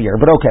way earlier,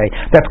 but okay,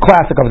 that's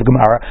classic of the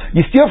Gemara. You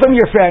steal from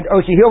your friend,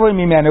 or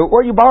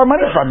you borrow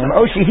money from him,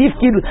 or he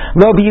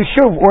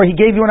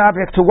gave you an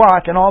object to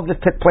watch, and all of this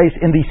took place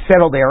in the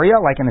settled area,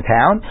 like in a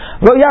town.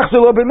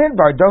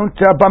 Don't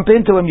bump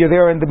into him. You're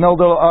there in the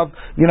middle of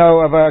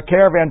a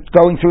caravan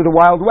going through the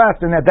Wild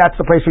West, and that's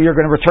the place where you're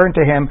going to return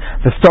to him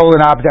the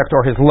stolen object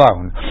or his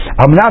loan.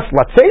 But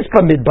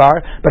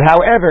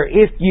however,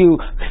 if you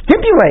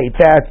stipulate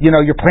that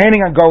you're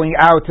planning on going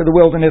out to the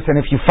wilderness, and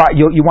if you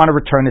want to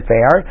return it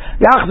there,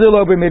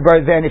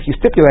 then if you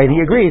stipulate, he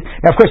agrees.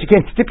 Now, of course, you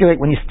can't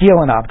stipulate when you steal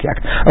an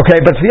object.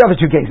 Okay, but for the other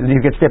two cases, you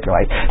can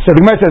stipulate. So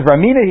the Gemara says,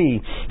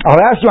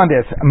 I'll ask you on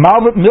this.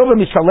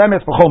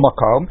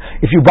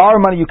 If you borrow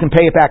money, you can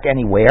pay it back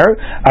anywhere.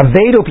 But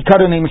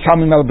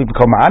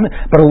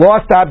a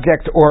lost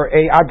object or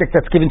a object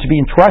that's given to be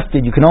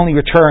entrusted, you can only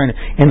return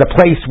in the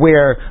place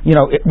where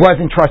it was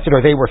entrusted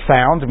or they were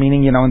found,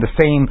 meaning in the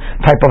same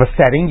type of a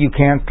setting. You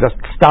can't just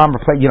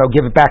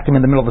give it back to him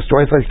in the middle of the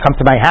story. So he comes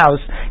to my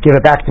house, give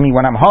it back to me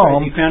when I'm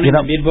home. Right, you found it in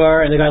the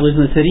midbar, and the guy lives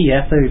in the city. You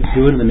have to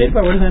do it in the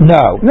midbar. What does that mean?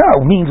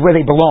 No, means where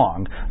they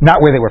belong, not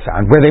where they were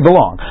found. Where they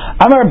belong.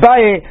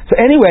 So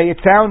anyway,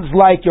 it sounds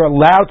like you're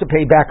allowed to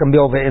pay back a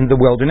milva in the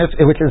wilderness,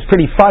 which is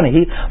pretty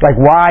funny. Like,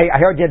 why? I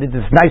heard you did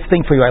this nice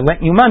thing for you. I lent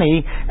you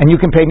money, and you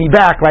can pay me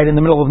back right in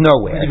the middle of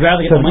nowhere. You'd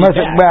rather get the money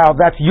back. Well,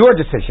 that's your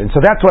decision.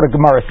 So that's what a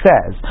Gemara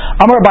says.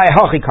 No,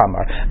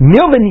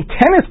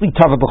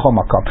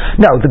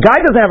 the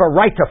guy doesn't have a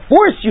right to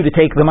force you to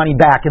take the money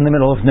back in the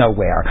middle of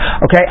nowhere.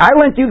 Okay, I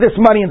lent you this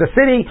money in the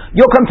city.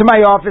 You'll come to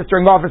my office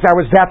during office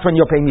hours. That's when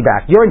you'll pay me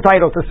back. You're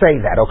entitled to say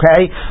that.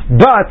 Okay,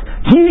 but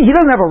he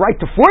doesn't have a right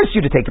to force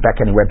you to take it back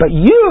anywhere. But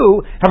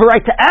you have a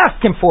right to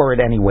ask him for it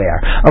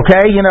anywhere.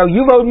 Okay,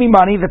 you owed me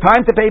money. The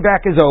time to pay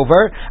back is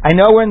over. I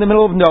know we're in the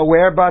middle of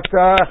nowhere, but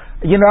I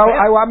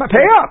want my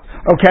pay up.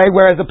 Okay,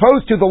 whereas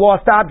opposed to the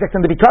lost object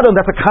and the bikadon,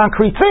 that's a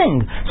concrete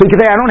thing. So you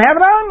can say, I don't have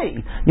it on me.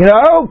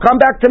 Come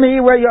back to me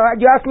where you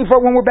ask me for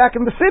it when we're back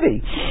in the city.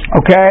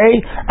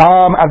 Okay?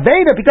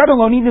 Aveda bikadon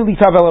lo nidnu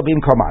litav ela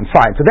b'imkoman.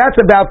 Fine. So that's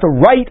about the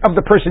right of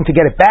the person to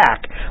get it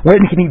back.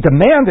 When can he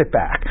demand it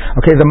back?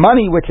 Okay, the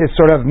money, which is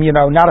sort of,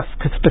 not a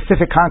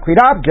specific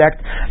concrete object,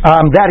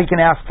 that he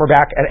can ask for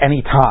back at any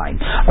time.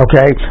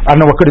 Okay? I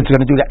don't know what good it's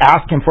going to do to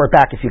ask him for it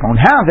back if you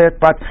don't have it,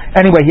 but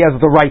anyway, he has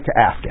the right to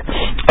ask it.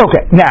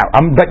 Okay, now,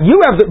 but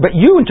you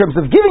in terms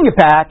of giving it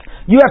back,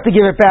 you have to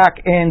give it back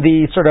in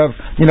the sort of,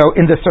 in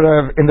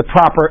the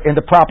proper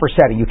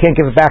setting. You can't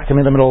give it back to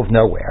him in the middle of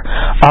nowhere.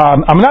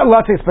 I'm not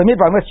allowed to explain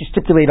midbar unless you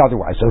stipulate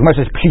otherwise. So as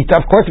much as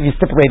pshita, of course, if you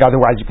stipulate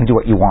otherwise, you can do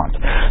what you want.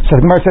 So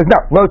the Gemara says, no,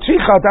 lo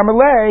tzricha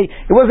damalei.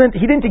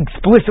 He didn't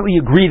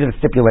explicitly agree to the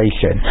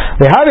stipulation.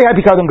 The owner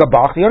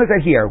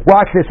said, here,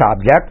 watch this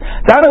object.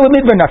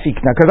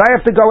 Because I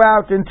have to go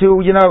out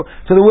into,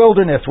 to the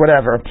wilderness,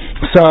 whatever.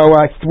 So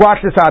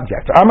watch this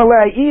object.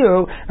 Amalei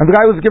iu, and the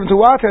guy who was given to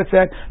watch it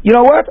said, you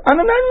know what? I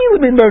also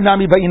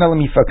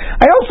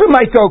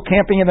might go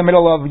camping in the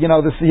middle of,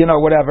 this,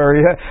 whatever,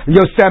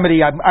 Yosemite.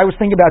 I was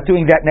thinking about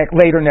doing that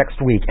later next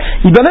week.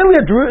 If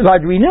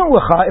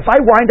I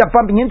wind up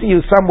bumping into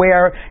you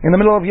somewhere in the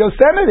middle of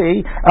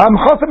Yosemite,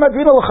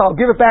 I'll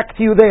give it back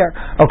to you there.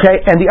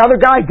 Okay? And the other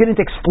guy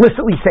didn't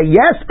explicitly say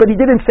yes, but he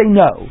didn't say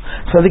no.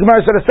 So the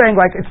Gemara is sort of saying,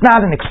 like, it's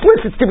not an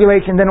explicit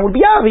stipulation, then it would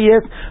be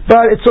obvious,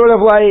 but it's sort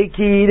of like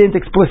he didn't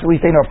explicitly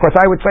say no. Of course,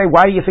 I would say,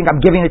 why do you think I'm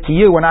giving it to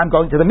you when I'm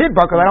going to the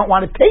midbar? Because I don't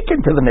want to take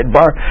it to the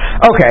midbar.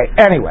 Okay,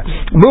 anyway,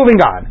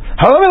 moving on.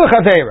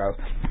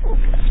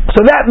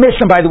 So that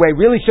Mishnah, by the way,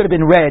 really should have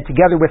been read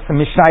together with some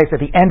Mishnayos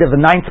at the end of the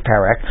 9th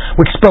parak,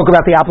 which spoke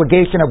about the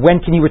obligation of when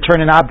can you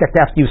return an object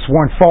after you've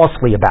sworn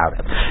falsely about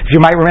it. If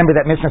you might remember,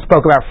 that Mishnah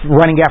spoke about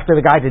running after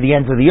the guy to the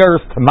ends of the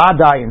earth, to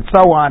Madai, and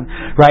so on,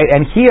 right?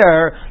 And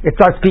here, it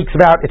speaks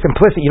about, it's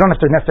implicit, you don't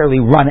have to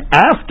necessarily run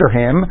after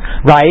him,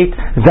 right?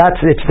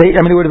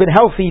 It would have been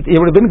healthy, it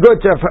would have been good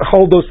to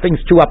hold those things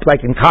two up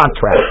like in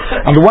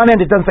contrast. On the one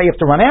hand, it doesn't say you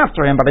have to run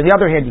after him, but on the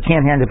other hand, you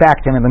can't hand it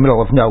back to him in the middle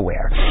of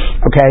nowhere.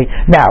 Okay?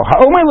 Now,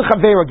 so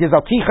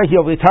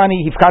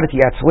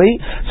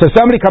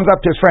somebody comes up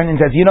to his friend and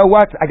says, you know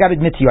what, I got to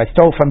admit to you, I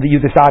stole from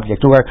you this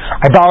object, or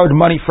I borrowed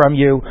money from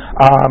you,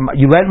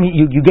 you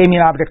gave me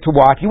an object to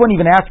watch, you weren't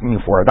even asking me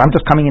for it, I'm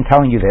just coming and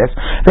telling you this.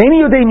 I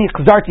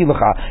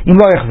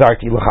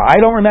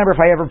don't remember if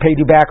I ever paid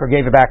you back or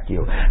gave it back to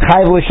you.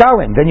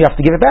 Then you have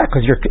to give it back,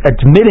 because you're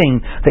admitting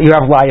that you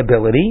have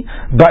liability,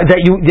 but that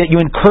you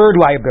incurred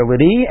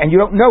liability, and you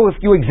don't know if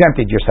you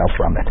exempted yourself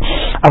from it.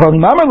 But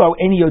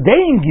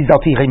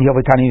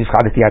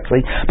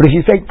if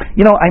you say,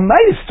 I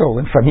might have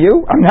stolen from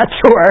you, I'm not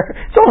sure,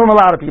 stolen from a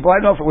lot of people, I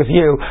don't know if it was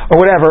you,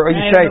 or whatever, or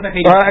you say,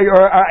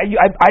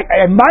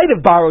 I might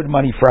have borrowed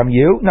money from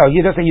you. No,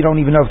 you just say you don't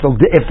even know if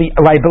the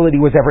liability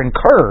was ever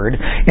incurred.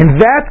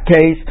 In that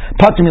case,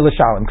 patur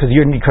milashalim, because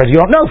you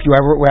don't know if you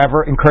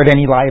ever incurred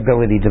any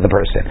liability to the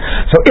person.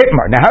 So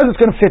Itmar. Now, how is this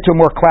going to fit to a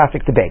more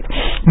classic debate?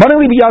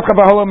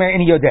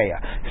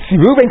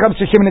 Reuven comes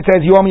to Shimon and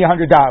says, you owe me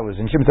 $100.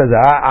 And Shimon says,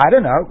 I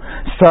don't know.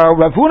 So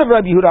Rav Huna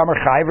Rabbi Yehuda Amar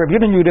Chayev. Rav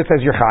Yehuda says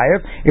you're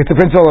Chayev. It's the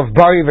principle of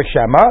Bari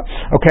V'Shema.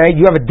 Okay,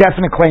 you have a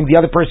definite claim. The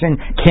other person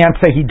can't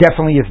say he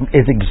definitely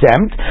is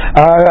exempt.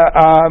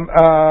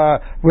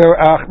 Where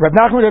Rav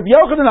Nachman Rav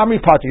Yochanan Amri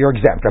Pater, you're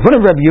exempt. Rav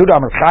Huna Rabbi Yehuda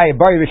Amar Chayev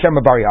Bari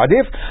V'Shema Bari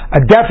Adif. A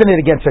definite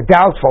against a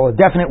doubtful. A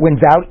definite wins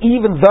out,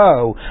 even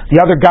though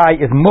the other guy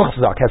is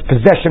muchzak, has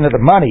possession of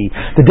the money.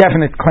 The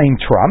definite claim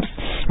trumps.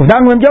 Rav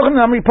Nachman Rav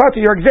Yochanan Amri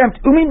Pater, you're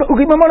exempt. No,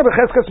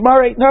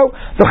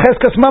 so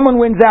Cheskas Mammon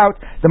wins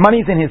out. The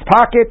money's in his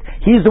pocket.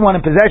 He's the one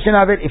in possession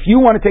of it. If you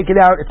want to take it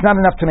out, it's not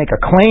enough to make a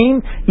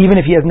claim. Even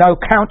if he has no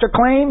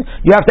counterclaim,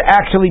 you have to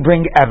actually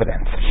bring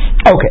evidence.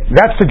 Okay,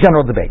 that's the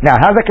general debate. Now,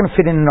 how's that going to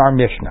fit in our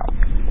Mishnah?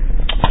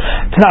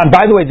 Tanan.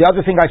 By the way, the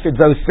other thing I should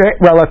say,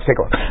 let's take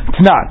a look.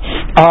 Tanan.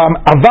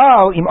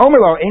 Aval im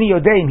omerlo any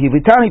yodeim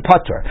hivitani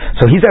patur.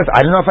 So he says,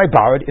 I don't know if I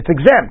borrowed, it's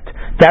exempt.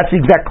 That's the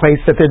exact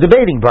case that they're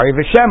debating, Bari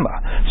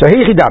V'Shema. So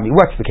Heichidami,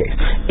 what's the case?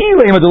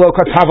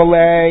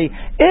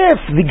 If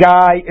the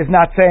guy is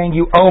not saying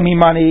you owe me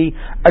money,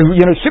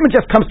 Shimon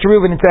just comes to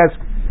Reuven and says,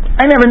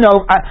 I never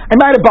know, I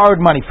might have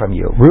borrowed money from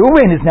you.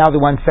 Reuven is now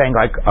the one saying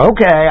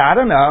okay, I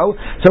don't know.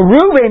 So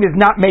Reuven is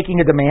not making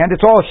a demand,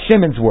 it's all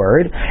Shimon's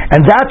word,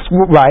 and that's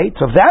right.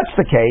 So if that's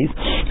the case,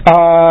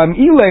 where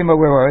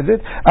is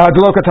it?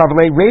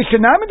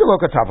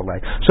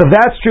 So if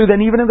that's true, then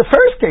even in the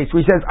first case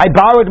where he says, I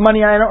borrowed money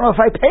and I don't know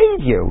if I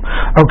paid you.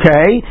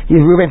 Okay?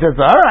 Reuven says,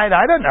 alright,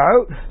 I don't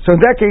know. So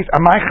in that case,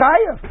 am I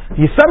chayav?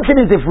 The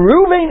assumption is if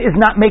Reuven is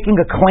not making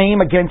a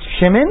claim against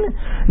Shimon,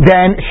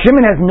 then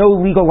Shimon has no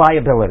legal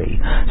liability.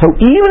 So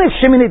even if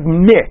Shimon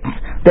admits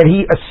that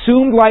he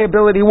assumed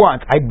liability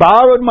once, I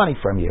borrowed money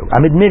from you,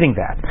 I'm admitting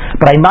that,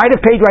 but I might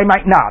have paid you, I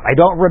might not, I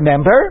don't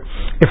remember.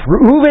 If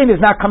Reuven is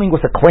not coming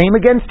with a claim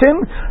against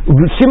him,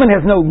 Shimon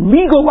has no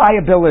legal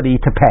liability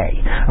to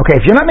pay.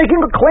 Okay, if you're not making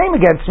a claim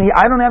against me,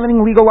 I don't have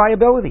any legal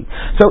liability.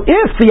 So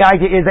if the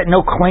idea is that no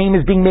claim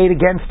is being made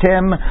against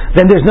him,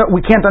 then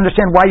we can't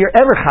understand why you're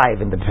ever chayiv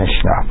in the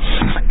Mishnah.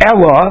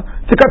 Ella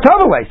to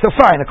Chovevei. So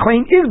fine, a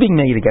claim is being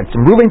made against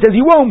him. Reuven says,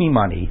 you owe me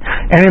money.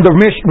 And in the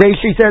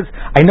Rashi says,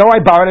 I know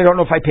I borrowed, I don't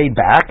know if I paid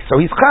back, so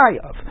he's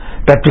chayav.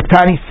 But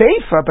Piktani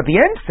Seifa, but the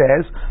end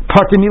says,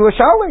 patur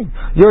milashalim,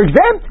 you're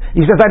exempt.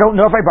 He says, I don't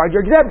know if I borrowed,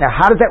 you're exempt. Now,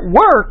 how does that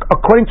work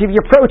according to the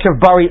approach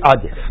of Bari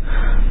Adif?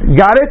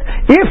 Got it?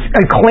 If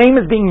a claim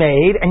is being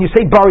made, and you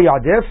say Bari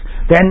Adif,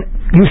 then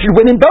you should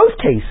win in both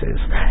cases.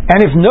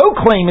 And if no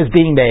claim is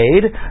being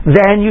made,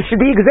 then you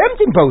should be exempt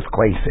in both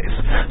cases.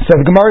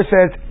 So the Gemara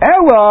says,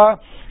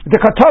 Ella, the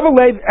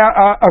Chovevei,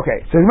 okay,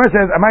 so the Gemara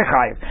says, am I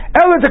chayiv?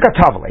 Ella the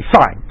Chovevei,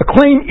 fine. A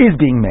claim is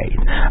being made.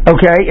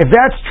 Okay, if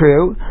that's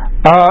true,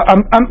 wait a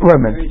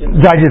minute.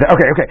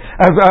 Okay.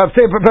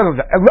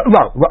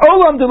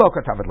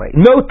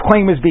 No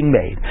claim is being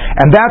made.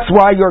 And that's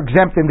why you're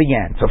exempt in the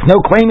end. So if no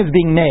claim is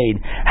being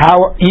made,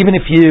 even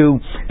if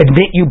you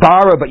admit you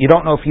borrow but you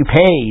don't know if you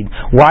paid,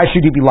 why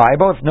should you be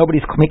liable? If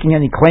nobody's making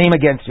any claim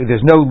against you,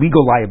 there's no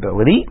legal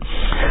liability.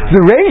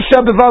 You're right,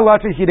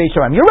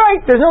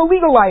 there's no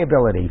legal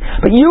liability.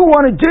 But you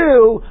want to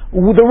do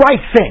the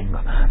right thing.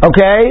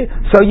 Okay?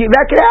 So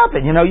that could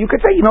happen. You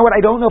could say, you know what,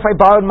 I don't know if I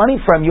borrowed money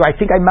from you. I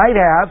think I might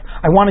have.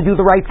 I want to do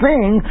the right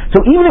thing. So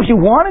even if you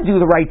want to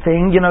do the right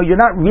thing, you're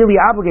not really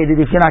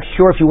obligated if you're not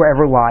sure if you were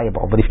ever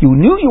liable. But if you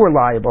knew you were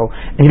liable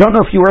and you don't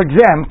know if you were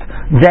exempt,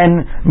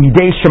 then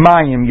midei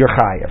shemayim you're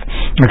chayav.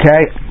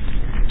 Okay?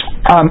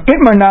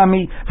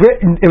 Itmarnami.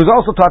 It was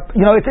also taught.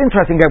 It's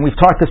interesting. Again, we've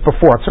taught this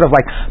before. It's sort of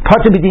like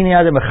Pata b'dinei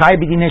adam, Mechai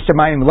b'dinei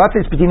shemayim,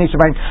 Latzis b'dinei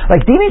shemayim.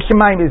 Like dinei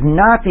shemayim is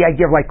not the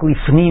idea of like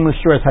lifnim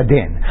u'shuras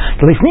hadin.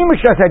 The lifnim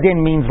u'shuras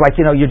hadin means like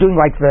you're doing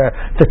like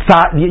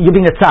you're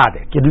being a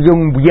tzaddik. You're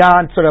doing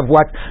beyond sort of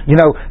what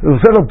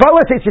sort of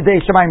Latzis b'dinei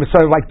shemayim is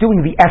sort of like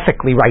doing the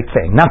ethically right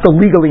thing, not the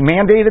legally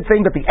mandated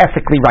thing, but the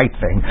ethically right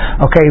thing.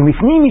 Okay,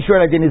 lifnim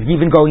u'shuras hadin is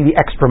even going the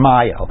extra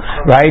mile,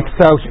 right?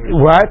 So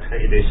what?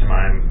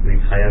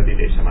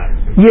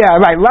 Yeah,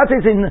 right.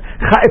 Latzis it's an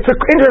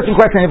interesting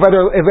question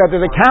whether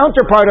the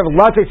counterpart of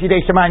Latzis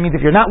Yidei Shemayim means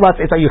if you're not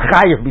Latzis, are you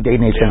Chayav B'dei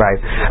Shemayim?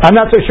 I'm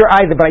not so sure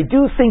either, but I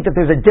do think that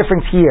there's a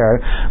difference here,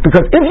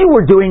 because if you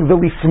were doing the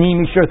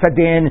Lifnim Mishur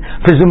Sadin,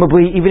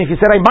 presumably, even if you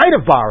said I might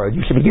have borrowed,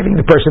 you should be giving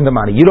the person the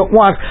money. You don't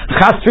want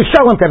Chas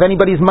V'Shalom to have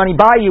anybody's money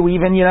by you,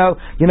 even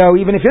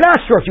even if you're not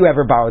sure if you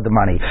ever borrowed the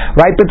money,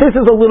 right? But this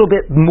is a little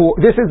bit more.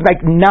 This is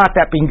like not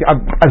that being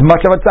as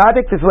much of a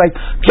tzaddik. This is like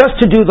just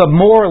to do the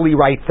morally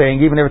right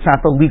thing, even if it's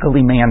not the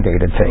legally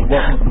mandated thing.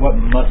 What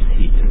must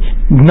he do?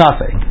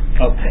 Nothing.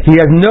 Okay. He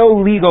has no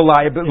legal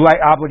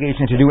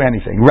obligation to do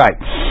anything. Right.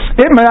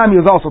 Ibn Manami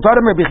was also taught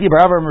him Rabbi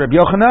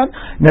Yochanan.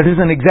 Now this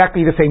isn't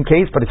exactly the same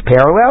case, but it's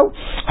parallel.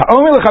 So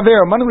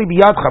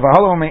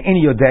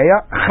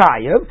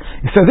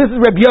this is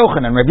Rabbi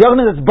Yochanan. Rabbi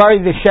Yochanan is Bari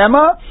the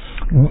Shema.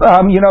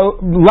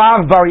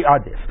 Lav Bari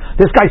Adif.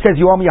 This guy says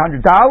you owe me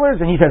 $100,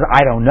 and he says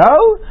I don't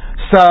know.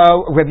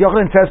 So Rabbi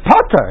Yochanan says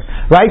Pater,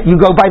 right? You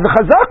go by the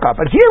Chazaka.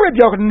 But here Rabbi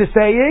Yochanan is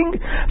saying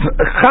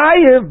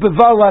Chayiv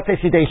b'vala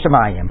tesidei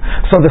shemayim.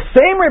 So the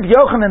same Rabbi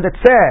Yochanan that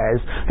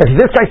says that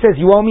this guy says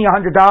you owe me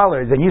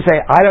 $100, and you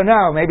say I don't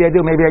know, maybe I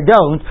do, maybe I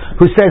don't.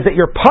 Who says that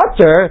you're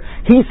Pater?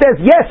 He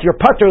says yes, you're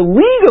Pater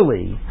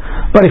legally.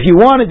 But if you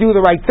want to do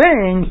the right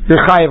thing,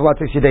 you're Chayiv la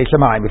tesidei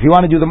shemayim. If you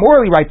want to do the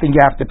morally right thing, you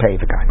have to pay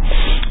the guy.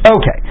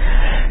 Okay.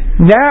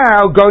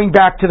 Now, going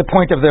back to the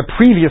point of the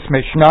previous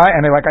Mishnah,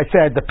 and like I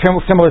said, the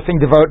similar thing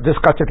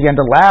discussed at the end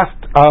of the last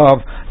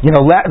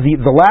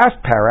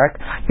parak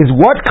is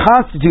what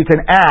constitutes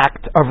an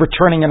act of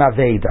returning an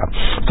Aveda.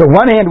 So on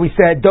one hand we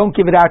said, don't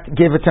give it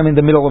to him in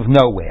the middle of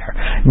nowhere.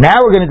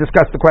 Now we're going to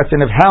discuss the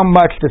question of how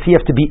much does he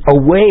have to be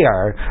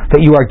aware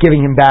that you are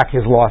giving him back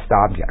his lost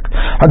object.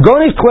 A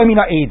guy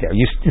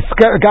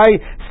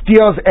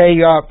steals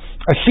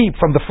a sheep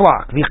from the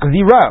flock, the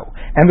chziro,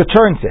 and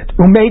returns it.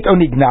 Umeit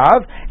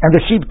onignav, and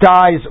the sheep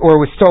dies or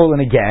was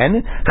stolen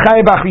again.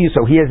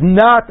 So he has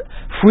not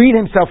freed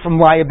himself from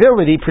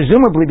liability,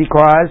 presumably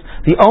because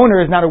the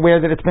owner is not aware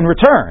that it's been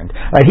returned.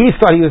 He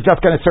thought he was just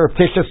going to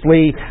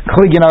surreptitiously,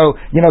 put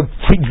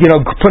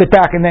it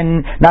back and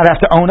then not have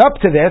to own up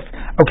to this.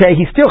 Okay,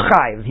 he's still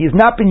chayiv. He has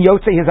not been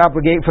yotzei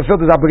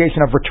fulfilled his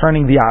obligation of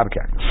returning the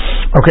object.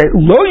 Okay,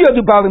 lo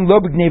yodu balim lo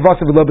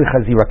b'gneivasav lo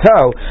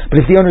b'chazirato.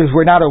 But if the owners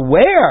were not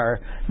aware,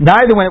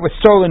 neither when it was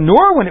stolen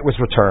nor when it was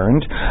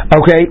returned,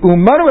 okay,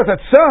 umanu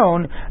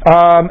efatson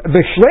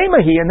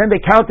v'shleimahi, and then they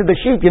counted the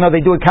sheep.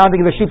 They do a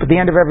counting of the sheep at the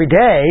end of every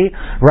day,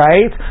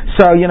 right?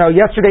 So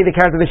yesterday they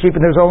counted the sheep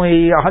and there's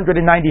only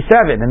 197,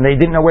 and they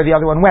didn't know where the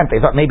other one went.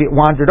 They thought maybe it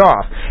wandered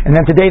off, and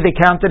then today they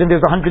counted and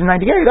there's 198.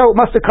 Oh, it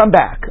must have come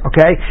back.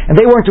 Okay, and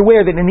they weren't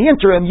aware that in the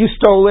interim you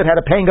stole it, had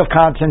a pang of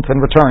conscience,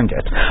 and returned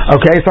it.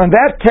 Okay, so in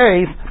that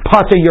case,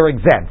 Pater, you're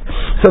exempt.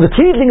 So the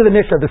teaching of the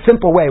Mishnah, the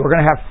simple way, we're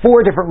going to have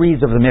 4 different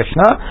reads of the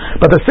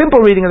Mishnah, but the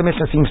simple reading of the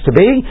Mishnah seems to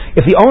be,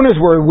 if the owners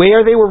were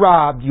aware they were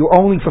robbed, you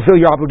only fulfill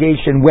your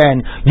obligation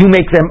when you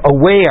make them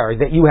aware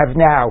that you have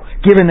now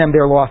given them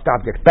their lost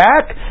object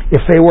back.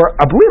 If they were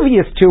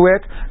oblivious to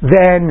it,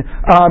 then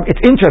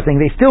it's interesting,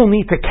 they still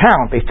need to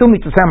count. They still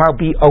need to somehow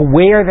be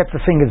aware that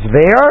the thing is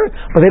there,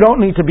 but they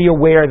don't need to be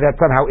aware that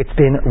somehow it's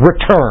been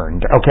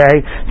returned.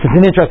 Okay? So it's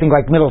an interesting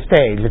middle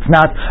stage. It's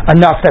not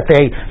enough that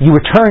you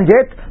returned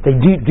it. They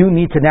do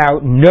need to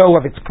now know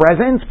of its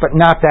presence, but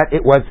not that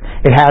it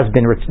has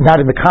been,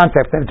 not in the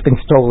concept that it's been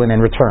stolen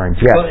and returned.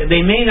 Yes. Well,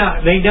 they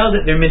know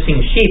that they're missing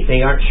a sheep.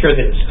 They aren't sure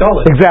that it's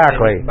stolen.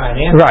 Exactly.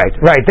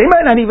 Right. They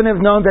might not even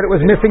have known that it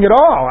was missing at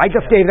all. I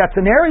just gave that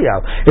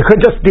scenario. It could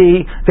just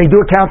be they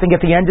do accounting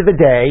at the end of the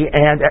day,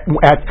 and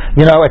at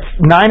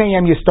 9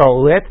 a.m. you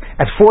stole it,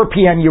 at 4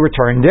 p.m. you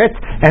returned it,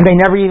 and they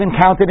never even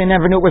counted and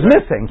never knew it was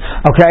missing.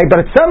 Okay,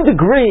 but at some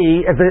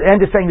degree, at the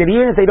end is saying that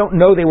even if they don't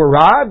know they were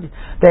robbed,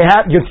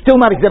 you're still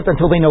not exempt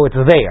until they know it's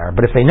there.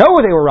 But if they know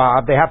they were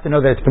robbed, they have to know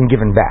that it's been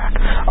given back.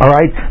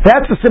 Alright?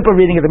 That's the simple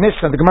reading of the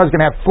Mishnah. The Gemara is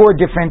going to have 4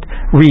 different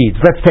reads.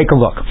 Let's take a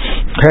look.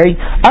 Okay?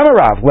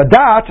 Amarav,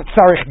 ladat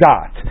tzarich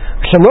dat.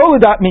 Shelo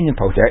ladat minyan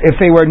poter. If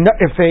they were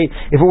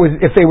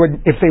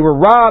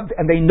robbed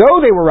and they know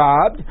they were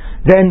robbed,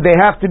 then they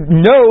have to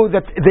know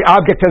that the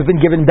object has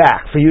been given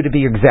back for you to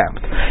be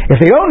exempt. If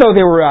they don't know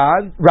they were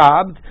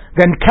robbed,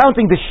 then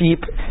counting the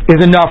sheep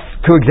is enough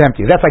to exempt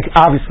you. That's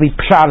obviously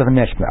pshat of the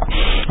Mishnah.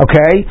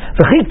 Okay?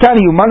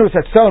 And when does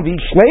it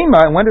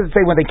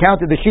say when they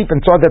counted the sheep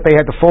and saw that they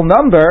had the full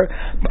number?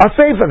 That's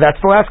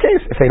the last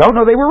case. If they don't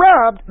know they were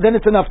robbed, then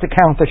it's enough to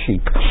count the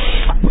sheep.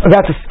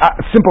 That's a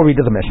simple read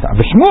of the Mishnah.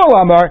 V'shmuel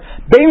amar,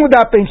 bein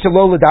l'dat, bein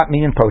shelo l'dat,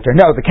 minyan poter.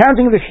 No, the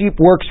counting of the sheep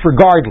works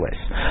regardless.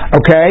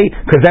 Okay?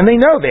 Because then they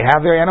know they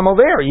have their animal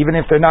there, even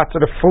if they're not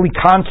sort of fully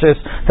conscious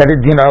that they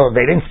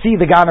didn't see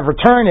the Ganav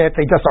return it,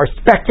 they just are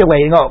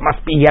speculating, it must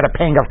be he had a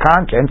pang of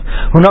conscience.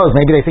 Who knows,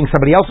 maybe they think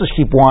somebody else's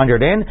sheep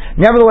wandered in.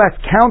 Nevertheless,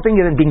 counting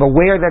it and being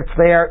aware that it's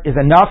there is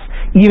enough,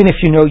 even if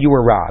you know you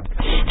were robbed.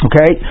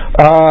 Okay?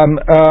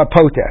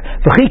 Poter.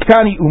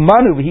 V'chiktani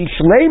umanu v'hi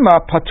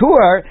shlema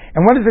patur,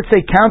 and when does it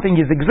say counting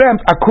is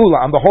exempt?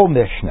 Akula, on the whole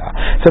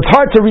Mishnah. So it's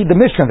hard to read the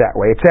Mishnah that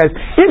way. It says,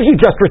 if you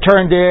just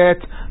returned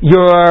it,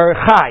 you're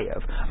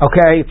chayiv.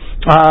 Okay?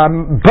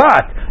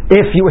 But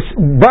if it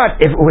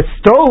was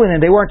stolen and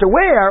they weren't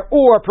aware,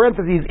 or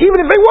parentheses, even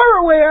if they were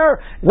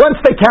aware, once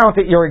they count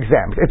it, you're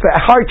exempt. It's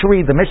hard to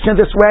read the Mishnah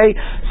this way,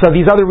 so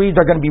these other reads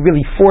are going to be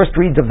really forced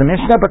reads of the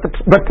Mishnah, but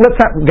let's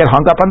not get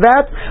hung up on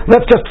that.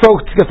 Let's just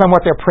focus on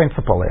what their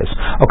principle is.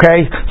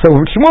 Okay? So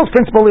Shmuel's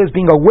principle is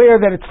being aware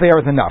that it's there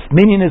is enough.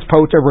 Minyan is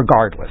poter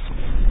regardless.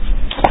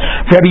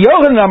 Rabbi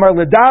Yochanan Amar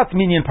l'das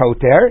minyan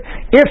poter.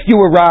 If you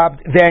were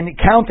robbed, then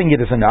counting it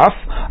is enough.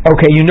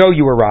 Okay, you know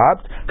you were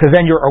robbed, because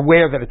then you're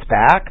aware that it's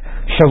back.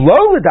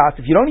 Shelo l'das,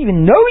 if you don't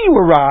even know you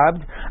were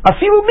robbed,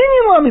 afilu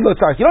minyan lami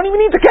lotzar, you don't even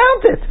need to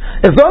count it.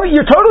 As long as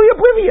you're totally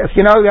oblivious.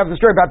 You have the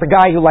story about the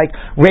guy who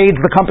raids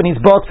the company's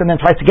books and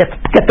then tries to get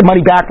the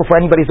money back before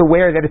anybody's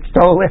aware that it's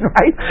stolen,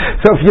 right?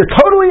 So if you're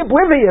totally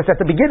oblivious at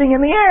the beginning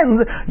and the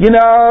end,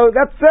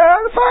 that's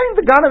fine.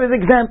 The Ganav is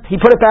exempt. He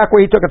put it back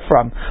where he took it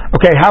from.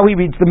 Okay, how he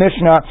reads the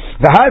Mishnah.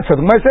 So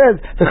the Gemara says,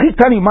 so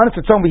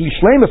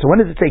when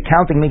does it say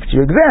counting makes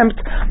you exempt?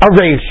 A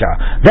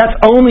reisha. That's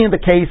only in the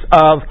case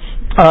of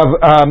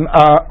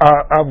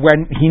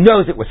when he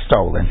knows it was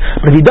stolen.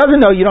 But if he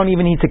doesn't know, you don't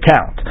even need to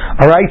count.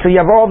 Alright, so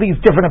you have all these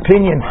different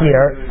opinions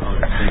here.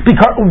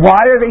 Because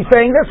why are they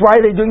saying this?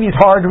 Why are they doing these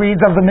hard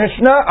reads of the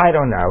Mishnah? I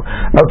don't know.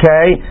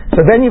 Okay,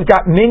 so then you've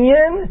got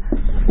minyan,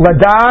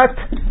 ladat,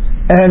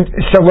 and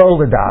shelo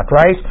l'dat,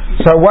 right?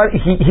 So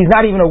he's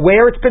not even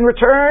aware it's been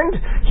returned.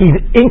 He's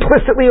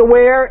implicitly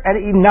aware, and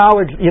he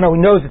knows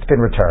it's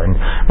been returned,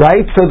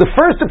 right? So the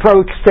first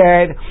approach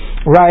said,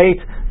 right,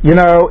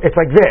 it's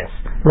like this,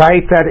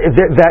 right?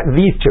 That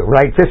these two,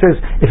 right? This is,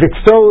 if it's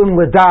stolen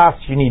l'das,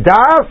 you need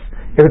das.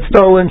 If it's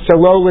stolen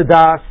shelo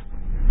l'das,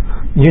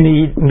 you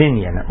need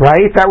minyan,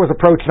 right? That was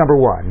approach number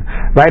one,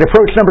 right?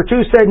 Approach number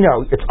two said,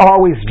 no, it's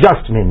always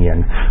just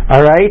minyan,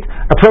 all right?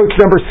 Approach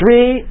number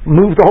three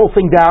moved the whole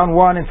thing down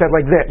one and said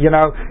like this,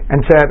 and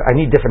said, I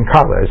need different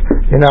colors,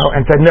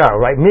 and said, no,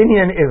 right?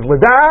 Minyan is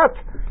l'dat,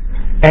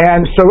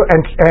 and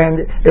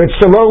if it's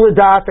shelo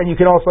l'dat, then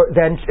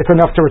it's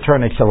enough to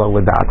return a shelo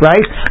l'dat,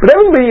 right? But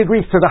everybody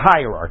agrees to the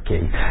hierarchy,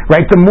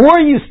 right? The more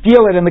you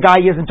steal it and the guy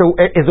is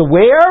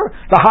aware,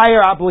 the higher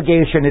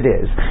obligation it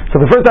is.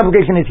 So the first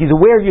obligation is he's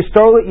aware you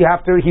stole it, he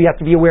has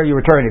to be aware you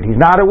return it. He's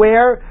not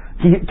aware,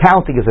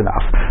 counting is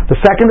enough.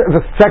 The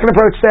second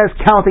approach says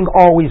counting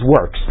always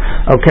works.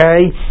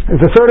 Okay?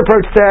 The third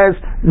approach says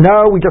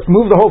no, we just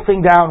move the whole thing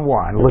down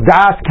one.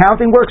 L'das,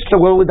 counting works, so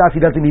l'das, he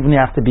doesn't even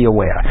have to be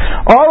aware.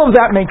 All of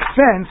that makes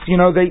sense.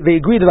 They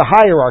agree to the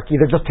hierarchy.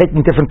 They're just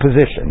taking different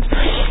positions.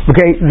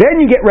 Okay?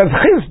 Then you get Rav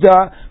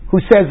Chisda, who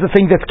says the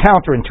thing that's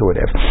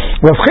counterintuitive.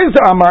 Rav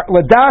Chisda Amar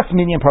l'das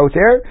minyan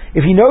poter.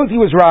 If he knows he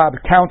was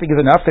robbed, counting is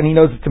enough, then he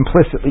knows it's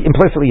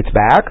implicitly it's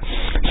back.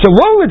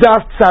 Shelo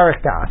l'das tzarich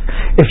das.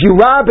 If you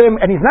rob him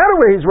and he's not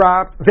aware he's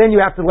robbed, then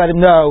you have to let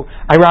him know,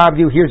 I robbed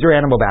you, here's your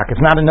animal back.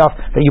 It's not enough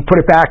that you put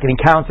it back and he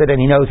counts it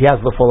and he knows he has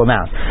the full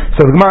amount.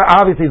 So the Gemara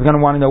obviously is going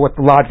to want to know what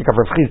the logic of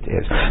Rav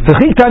Chisda is. When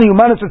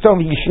does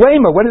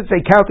it say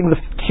counting the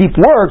sheep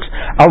works?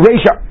 Al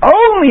reisha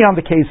only on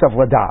the case of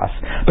l'das.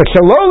 But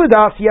shelo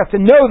l'das, you have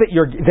to know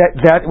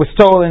that was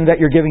stolen, that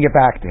you're giving it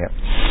back to him.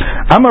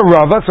 I'm a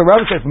Rava, so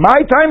Rava says,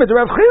 my time is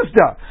Rav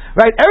Chisda.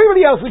 Right?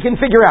 Everybody else we can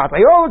figure out.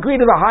 They all agree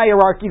to the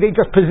hierarchy, they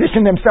just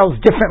position themselves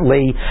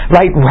differently,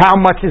 right, how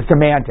much is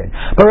demanded.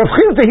 But Rav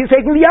Chisda, he's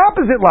taking the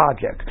opposite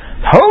logic.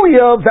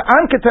 Holiyov, the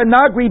Ankata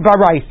Nagri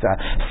Baraisa.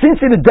 Since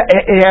it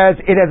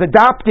has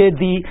adopted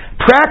the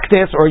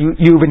practice, or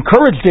you've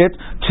encouraged it,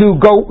 to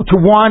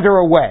wander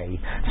away.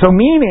 So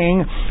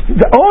meaning,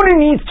 the owner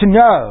needs to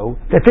know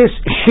that this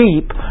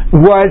sheep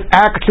was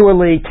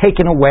actually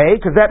taken away,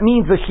 because that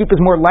means the sheep is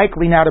more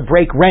likely now to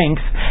break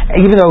ranks,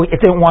 even though it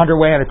didn't wander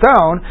away on its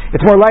own,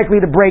 it's more likely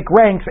to break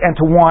ranks and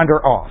to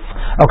wander off.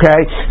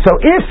 Okay? So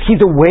if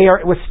he's aware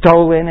it was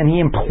stolen and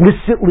he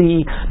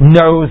implicitly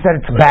knows that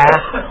it's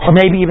back, or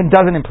maybe even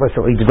doesn't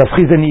implicitly, does Rav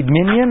Chisda need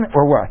minyan,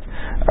 or what?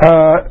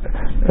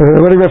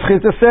 What did Rav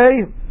Chisda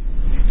say?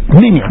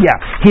 Minyan, yeah.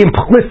 He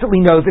implicitly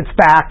knows it's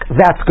back,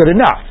 that's good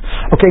enough.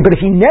 Okay, but if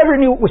he never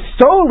knew it was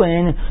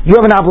stolen, you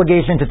have an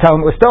obligation to tell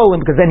him it was stolen,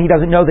 because then he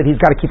doesn't know that he's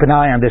got to keep an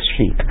eye on this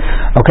sheep.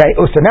 Okay,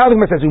 so now the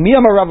Gemara says, keep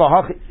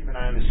an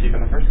eye on the sheep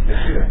in the first case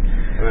either.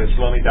 And then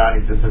Shlomi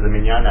Dadi just says a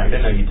minyan. I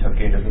didn't know you took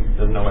it.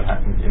 Doesn't know what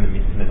happens in the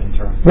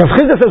interim. Rav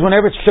Chizda says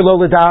whenever it's shalol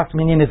l'das,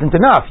 minyan isn't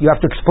enough. You have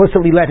to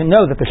explicitly let him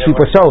know that the sheep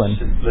was stolen.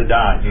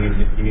 L'das, you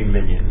need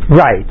minyan.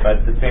 Right.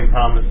 But the same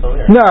problem is still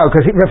there. No,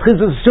 because Rav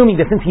Chizda is assuming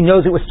that since he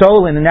knows it was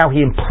stolen and now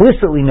he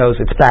implicitly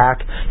knows it's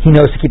back, he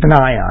knows to keep an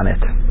eye on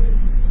it.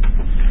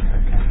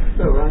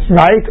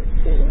 Right?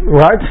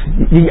 What?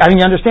 I mean,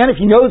 you understand? If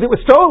he knows it was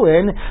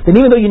stolen, then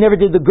even though you never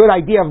did the good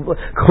idea of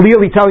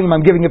clearly telling him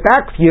I'm giving it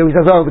back to you, he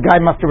says, oh, the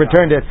guy must have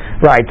returned it.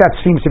 Right, that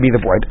seems to be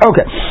the point.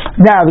 Okay.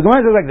 Now, the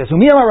Gemara says like this.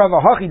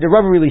 Did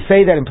Rav really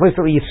say that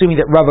implicitly,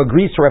 assuming that Rav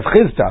agrees to Rav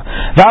Chizda?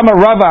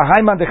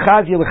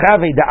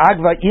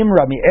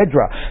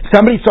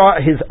 Somebody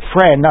saw his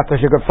friend, not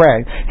such a good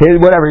friend,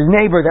 his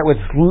neighbor that was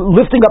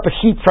lifting up a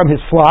sheep from his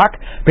flock,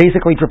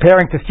 basically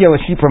preparing to steal a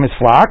sheep from his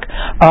flock.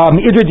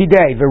 Idra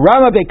Didei,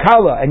 Rama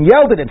Bekala, and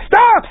yelled at him,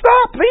 stop,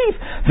 thief!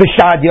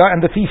 V'shadya,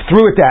 and the thief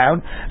threw it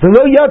down.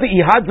 V'lo yada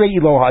ihadre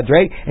ilo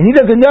hadre, and he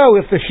doesn't know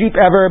if the sheep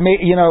ever,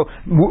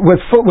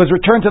 was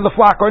returned to the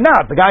flock or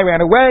not. The guy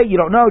ran away. You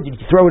don't know. Did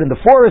he throw it in the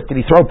forest? Did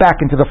he throw it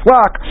back into the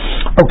flock?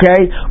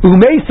 Okay.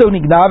 Umeso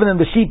nignav, and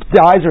the sheep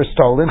dies or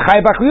stolen.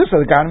 Chayav achliusa,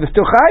 the guy was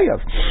still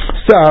chayav.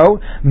 So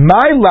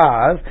my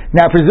love.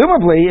 Now,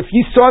 presumably, if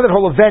you saw that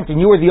whole event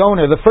and you were the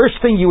owner, the first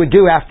thing you would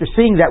do after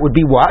seeing that would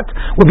be what?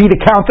 Would be to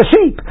count the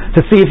sheep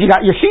to see if you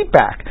got your sheep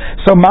back.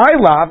 So my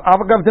love,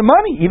 avagav the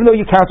money, even though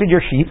you counted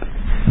your sheep.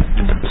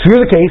 So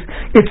here's the case.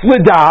 It's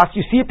l'das.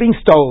 You see it being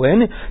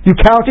stolen. You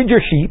counted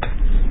your sheep,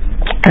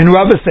 and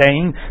Rav is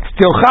saying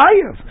still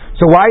chayav.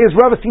 So why is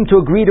Rav seem to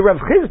agree to Rav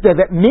Chizda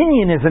that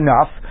minyan is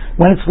enough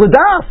when it's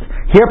l'das?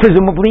 Here,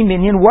 presumably,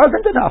 minyan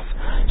wasn't enough.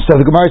 So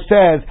the Gemara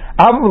says,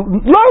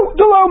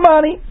 low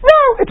money.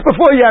 No, it's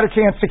before you had a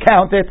chance to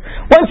count it.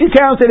 Once you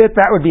counted it,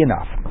 that would be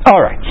enough.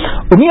 All right.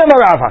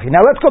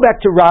 Now let's go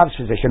back to Rav's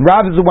position.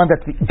 Rav is the one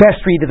that's the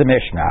best read of the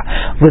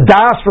Mishnah.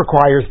 L'das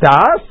requires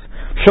das.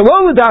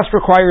 Shalom l'das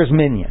requires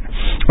minyan.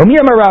 If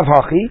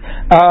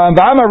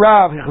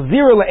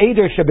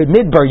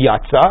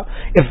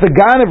the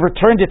Ganav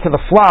returned it to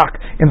the flock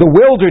in the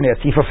wilderness,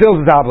 he fulfills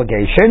his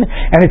obligation,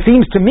 and it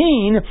seems to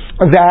mean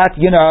that,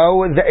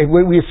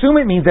 we assume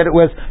it means that it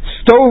was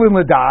stolen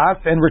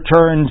l'das and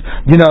returned,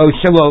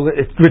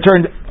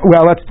 returned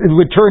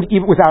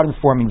even without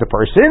informing the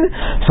person.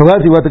 So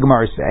let's see what the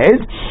Gemara says.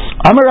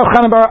 Amar Rav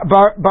Chanan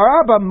bar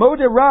Abba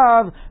Mode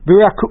Rav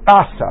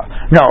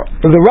b'Rakuasa. No,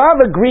 the Rav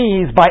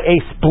agrees by a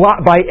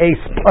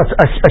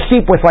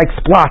sheep with like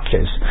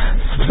splotches.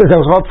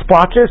 Those called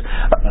splotches?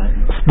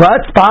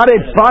 What?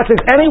 Spotted.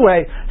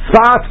 Anyway,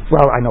 spots.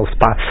 Well, I know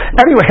spots.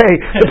 Anyway,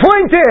 the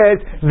point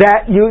is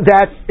that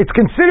it's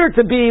considered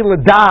to be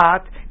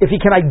l'dat if he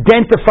can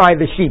identify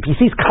the sheep. He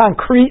sees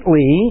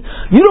concretely.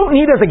 You don't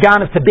need as a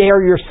ganav to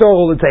bare your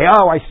soul and say,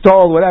 oh, I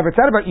stole, whatever. It's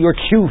not about your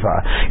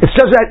tshuva. It's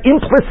just that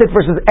implicit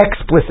versus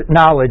explicit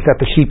knowledge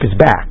that the sheep is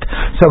back.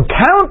 So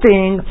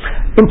counting,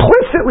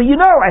 implicitly,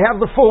 I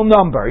have the full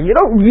number. You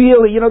don't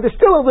really, there's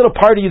still a little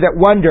part of you that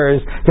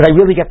wonders, did I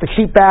really get the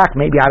sheep back?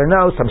 Maybe, I don't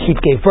know, some sheep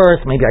gave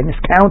birth, maybe I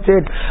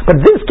miscounted.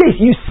 But in this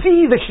case, you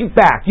see the sheep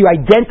back. You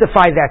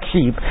identify that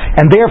sheep,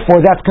 and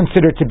therefore that's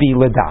considered to be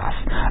l'das.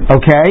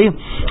 Okay?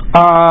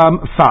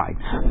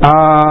 Fine.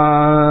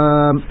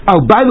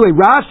 By the way,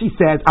 Rashi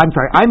says, I'm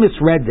sorry, I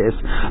misread this,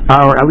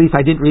 or at least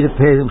I didn't read it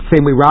the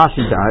same way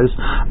Rashi does.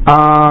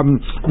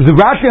 The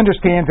Rashi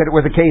understands that it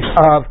was a case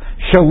of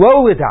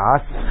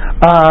shalolidas,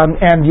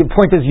 and the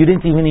point is you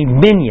didn't even need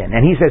minyan,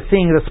 and he says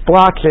seeing the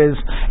splotches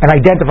and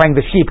identifying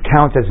the sheep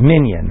counts as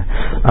minyan.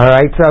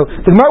 Alright, so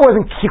the Gemara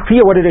wasn't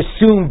clear what it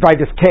assumed by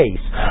this case.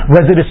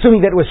 Was it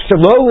assuming that it was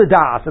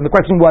shalolidas, and the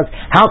question was,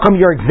 how come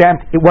you're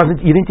exempt?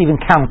 You didn't even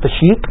count the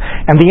sheep,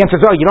 and the answer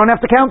is, you don't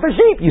have to count the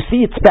sheep. You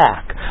see it's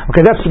back.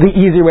 Okay, that's the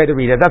easier way to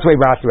read it. That's the way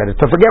Rashi read it.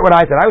 So forget what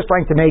I said. I was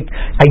trying to make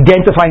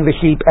identifying the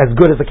sheep as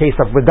good as the case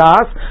of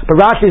l'das, but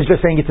Rashi is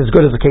just saying it's as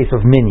good as the case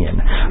of minyan.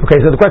 Okay,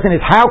 so the question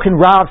is, how can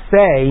Rav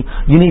say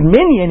you need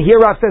minyan?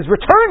 Here Rav says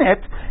return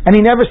it, and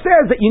he never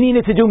says that you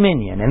needed to do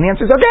minyan. And the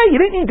answer is, okay,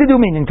 you didn't need to do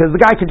minyan, because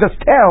the guy could just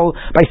tell,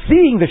 by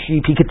seeing the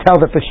sheep, he could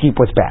tell that the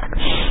sheep was back.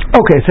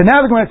 Okay, so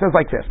now the Gemara says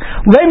like this.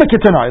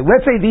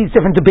 Let's say these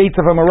different debates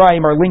of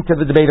Amoraim are linked to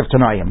the debate of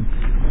Tanaim.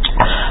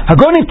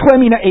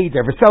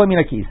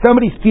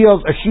 Somebody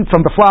steals a sheep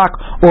from the flock,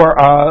 or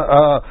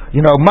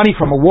money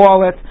from a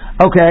wallet.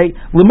 Okay,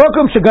 just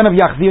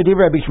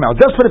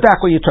put it back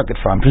where you took it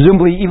from,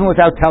 presumably even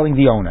without telling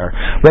the owner.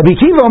 Rabbi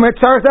Kiva Omer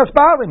Tzaras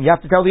Asbalin, you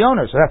have to tell the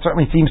owner, so that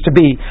certainly seems to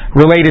be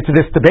related to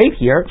this debate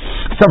here.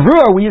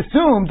 Savrua, we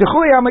assume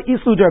everybody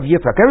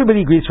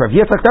agrees for Rav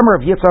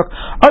Yitzchak.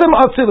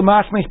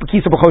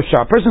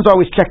 Person's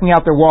always checking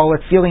out their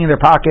wallet, feeling in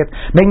their pocket,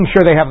 making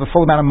sure they have the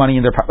full amount of money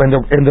in their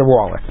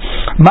wallet.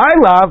 My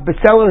love,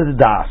 Besela is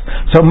das.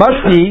 So it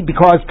must be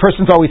because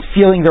person's always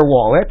feeling their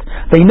wallet.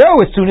 They know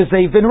as soon as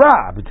they've been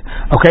robbed.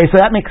 Okay,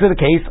 so that makes it a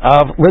case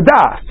of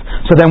Ladas.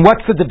 So then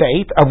what's the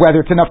debate of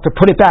whether it's enough to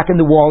put it back in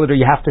the wallet or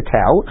you have to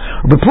tell?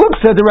 But Pluk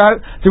said the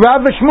Rav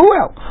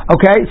Shmuel.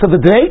 Okay, so the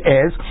debate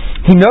is,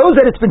 he knows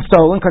that it's been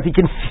stolen because he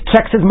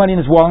checks his money in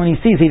his wallet and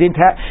he sees he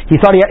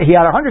thought he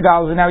had $100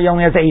 and now he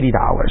only has $80.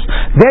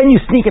 Then you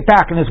sneak it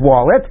back in his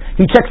wallet,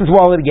 he checks his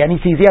wallet again, he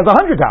sees he has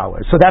 $100.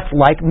 So that's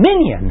like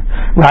minyan,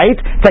 right?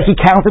 It's like he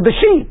counted the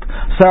sheep.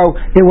 So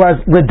it was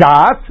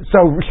Ladas.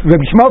 So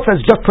Rabbi Shmuel says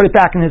just put it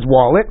back in his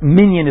wallet.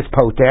 Minyan is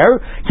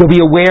poter. He'll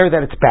be aware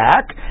that it's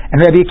back.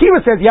 And Rabbi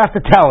Akiva says you have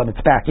to tell him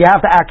it's back. You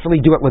have to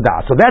actually do it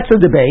Ladas. So that's the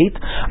debate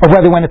of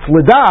whether when it's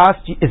Ladas,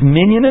 is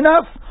minyan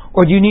enough?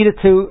 Or do you need it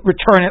to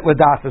return it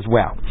Ladas as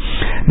well?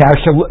 Now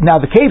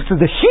the case of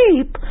the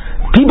sheep,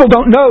 people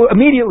don't know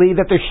immediately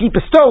that their sheep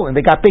is stolen.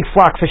 They got big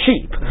flocks of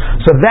sheep.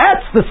 So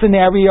that's the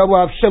scenario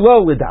of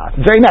Shelo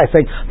Ladat. Very nice.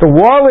 Like, the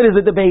wallet is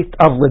a debate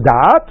of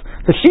Ladat.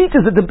 The sheep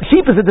is a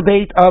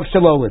debate of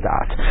Shelo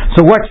Ladat.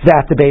 So what's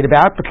that debate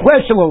about?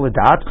 B'tleh Shelo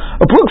Ladat.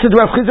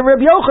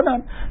 Rabbi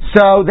Yochanan.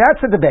 So that's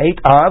a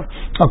debate of,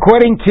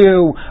 according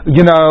to,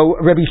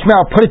 Rabbi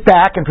Shmuel, put it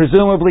back and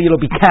presumably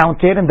it'll be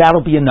counted and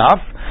that'll be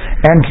enough.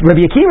 And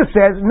Rabbi Akiva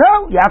says,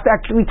 no, you have to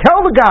actually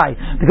tell the guy,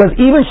 because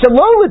even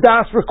Shalom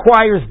Das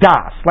requires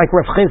Das, like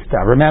Rav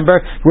Chisda.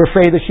 Remember, we're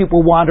afraid the sheep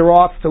will wander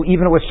off, so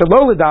even with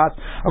Shalom Das.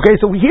 Okay,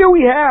 so here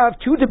we have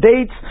two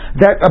debates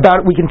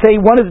we can say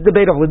one is a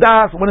debate of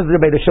Ladas, one is a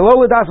debate of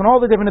Shalom Das, and all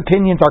the different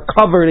opinions are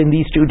covered in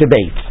these two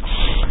debates.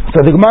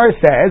 So the Gemara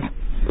says,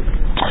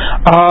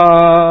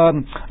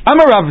 I'm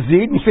a Rav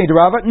Zid,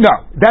 no,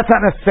 that's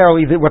not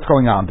necessarily what's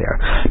going on there.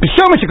 If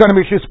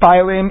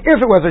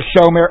it was a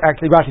shomer,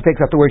 actually Rashi takes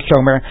out the word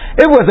shomer,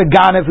 it was a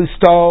ganav who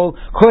stole,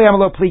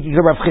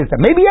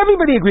 maybe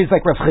everybody agrees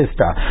like Rav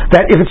Chisda,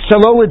 that if it's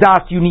shalom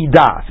l'das, you need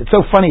das. It's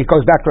so funny, it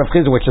goes back to Rav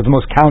Chisda, which is the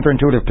most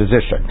counterintuitive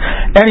position.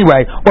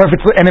 Anyway, if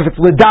it's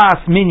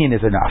l'das, minyan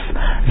is enough.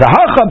 This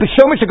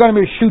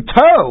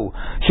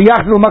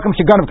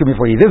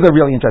is a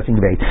really interesting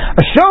debate.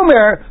 A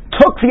shomer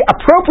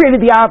appropriated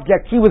the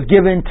object he was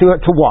given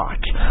to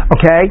watch.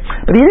 Okay?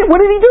 But what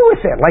did he do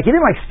with it? Like, he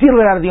didn't steal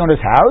it out of the owner's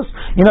house.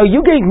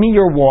 You gave me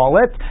your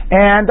wallet,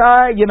 and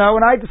I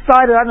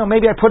decided,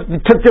 maybe I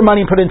took your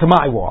money and put it into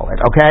my wallet.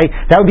 Okay?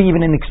 That would be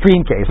even an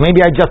extreme case.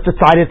 Maybe I just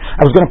decided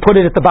I was going to put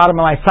it at the bottom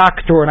of my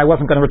sock drawer and I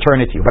wasn't going to return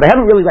it to you. But I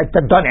haven't really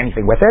done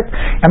anything with it.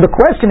 And the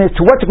question is,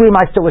 to what degree am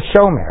I still a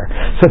shomer?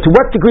 So to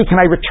what degree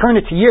can I return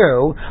it to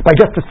you by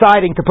just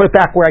deciding to put it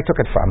back where I took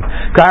it from?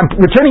 I'm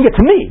returning it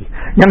to me.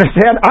 You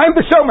understand? I'm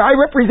the shomer. I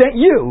represent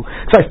you.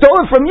 So I stole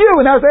it from you,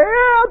 and I was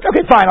like,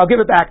 okay, fine, I'll give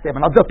it back to him,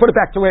 and I'll just put it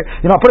back to where,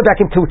 I'll put it back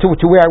into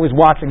to where I was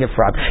watching it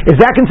from. Is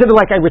that considered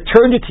like I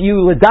returned it to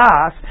you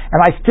Ladas, and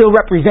I still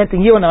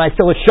representing you, and then I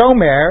still a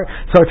shomer,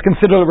 so it's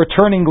considered a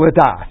returning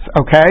Ladas,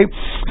 okay?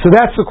 So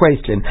that's the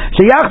question.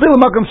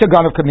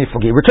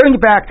 Returning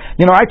it back,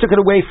 I took it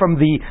away from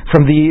the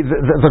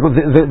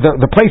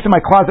place in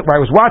my closet where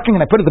I was watching,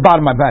 and I put it at the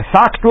bottom of my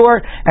sock drawer,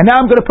 and now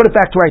I'm going to put it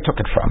back to where I took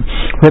it from.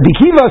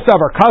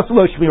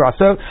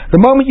 The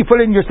moment you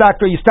put it in your sock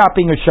drawer, you stop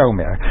being a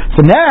shomer.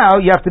 So now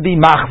you have to be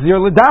machzir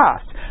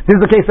l'das. This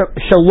is the case of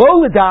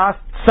shalom l'das,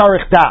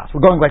 sarich das.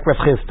 We're going like Rav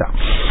Chisda.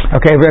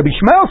 Okay, Rabbi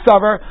Shmuel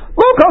Savar,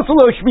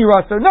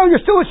 no,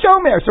 you're still a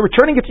shomer, so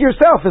returning it to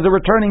yourself is a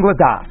returning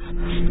l'das.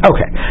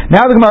 Okay,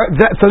 now the Gemara,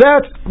 so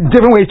that's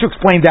different ways to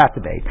explain that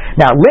debate.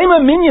 Now,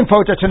 lema minyan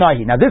poter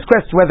tanahi. Now, this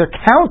question whether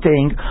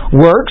counting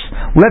works.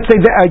 Let's say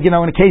that, in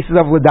the cases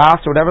of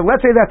l'das or whatever.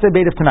 Let's say that's a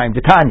debate of tanaim.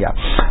 Tanya,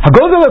 I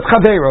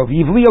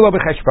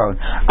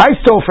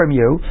stole from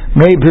you.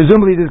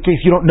 Presumably, in this case,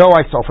 you don't know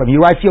I stole from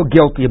you. I feel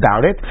guilty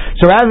about it.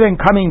 So rather than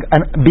coming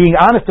and being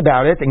honest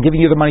about it and giving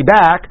you the money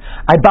back,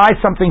 I buy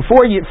something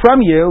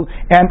from you,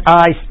 and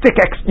I stick,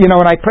 and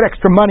I put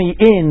extra money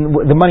in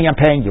the money I'm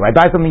paying you. I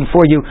buy something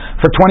for you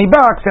for $20,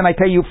 and I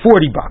pay you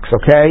 $40.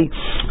 Okay,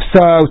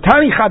 so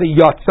Tani Chada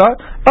Yotza.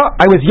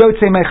 I was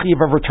Yotze Mechiv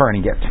of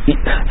returning it.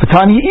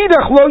 Tani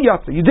Idach Lo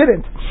Yotza. You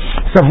didn't.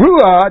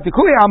 Savrua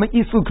Dekuli Alma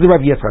Isluk the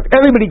Rav Yitzchak.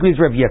 Everybody agrees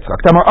Rav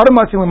Yitzchak.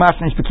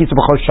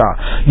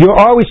 You're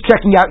always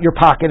checking out your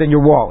pocket and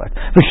your wallet.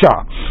 The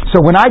Shah.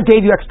 So when I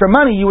gave you extra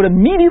money, you would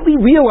immediately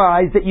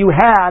realize that you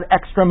had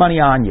extra money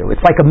on you.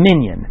 It's like a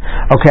minyan.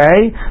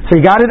 Okay? So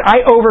you got it.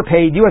 I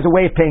overpaid you as a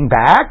way of paying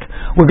back.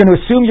 We're going to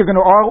assume you're going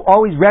to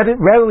always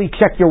readily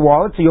check your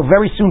wallet, so you'll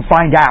very soon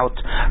find out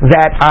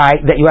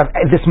that you have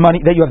this money,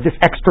 that you have this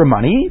extra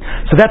money.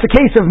 So that's a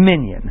case of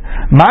minyan.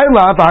 My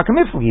love, the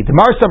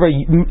Marsav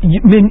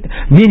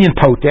minyan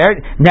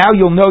poter. Now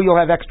you'll know you'll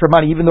have extra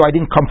money, even though I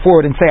didn't come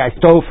forward and say I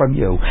stole from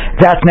you.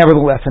 That's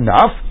nevertheless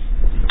enough.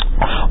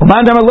 The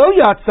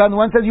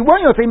one says you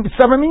weren't. No,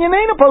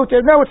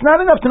 it's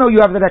not enough to know you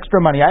have that extra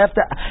money. I have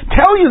to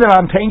tell you that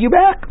I'm paying you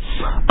back.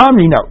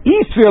 Amri, no.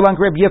 Eastfield like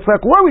Rabbi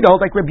Yitzchak, or we'd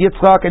hold like Rabbi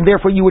Yitzchak, and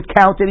therefore you would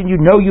count it, and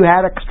you know you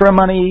had extra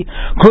money.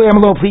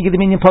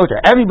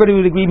 Everybody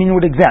would agree, meaning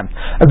would exempt.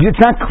 It's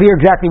not clear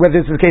exactly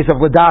whether this is a case of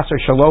ladas or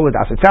shalom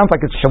ladas. It sounds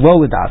like it's shalom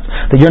ladas,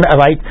 that you're not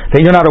right,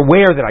 that you're not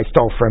aware that I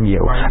stole from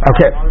you.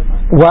 Okay,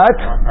 what?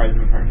 Are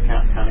you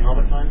counting all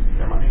the time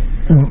their money?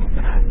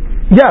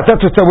 Yes,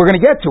 that's what. So we're going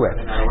to get to it.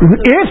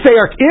 Let's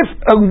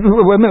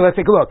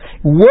take a look.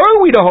 Were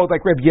we to hold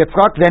like Rabbi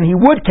Yitzchak, then he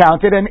would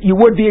count it, and you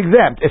would be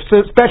exempt.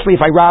 Especially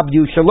if I robbed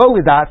you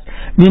shalolidas,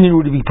 meaning you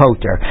would be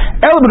poter.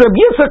 Rabbi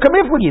Yitzchak, come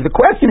with you. The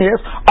question is: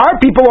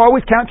 are people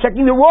always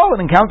checking their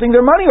wallet and counting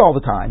their money all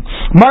the time?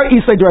 Mar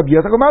Isay Rabbi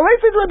Yitzchak, Mar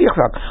Leisay Rabbi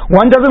Yitzchak.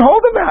 One doesn't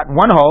hold of that.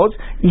 One holds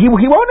he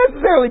won't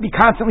necessarily be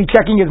constantly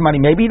checking his money.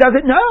 Maybe he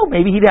doesn't know.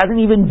 Maybe he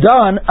hasn't even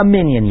done a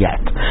minyan yet.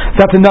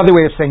 That's another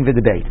way of saying the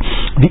debate.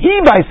 The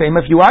Ibai saying,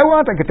 if I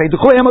could say,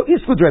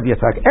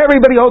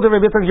 everybody holds a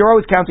Rabbi Yitzchak, you're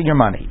always counting your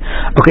money.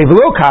 Okay,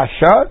 v'lo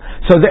kasha,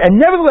 and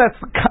nevertheless,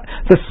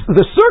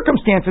 the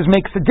circumstances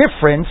makes a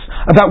difference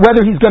about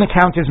whether he's going to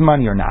count his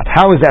money or not.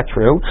 How is that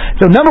true?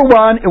 So number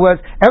one, it was,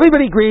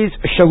 everybody agrees,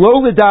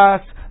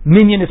 shalolidas,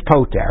 minyan is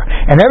poter.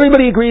 And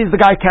everybody agrees the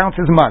guy counts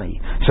his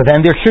money. So then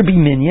there should be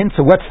minyan.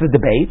 So what's the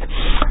debate?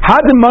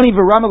 Had the money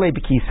v'ramale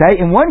b'kisei.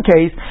 In one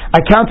case,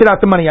 I counted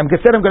out the money. I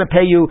said I'm going to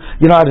pay you,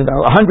 I don't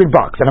know, $100,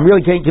 and I'm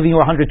really giving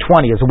you 120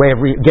 as a way of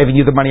giving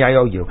you the money I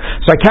owe you.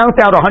 So I count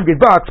out $100,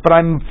 but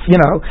I'm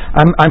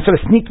sort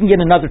of sneaking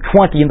in another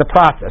 20 in the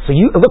process. So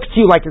it looks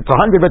to you like it's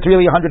 100, but it's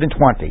really 120.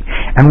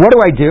 And what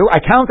do? I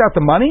count out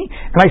the money,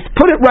 and I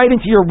put it right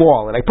into your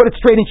wallet. I put it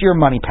straight into your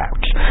money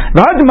pouch.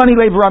 And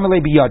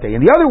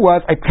the other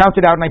was, I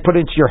counted out and I put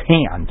it into your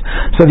hand.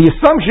 So the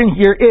assumption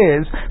here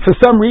is, for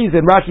some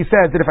reason, Rashi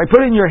says that if I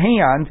put it in your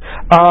hand,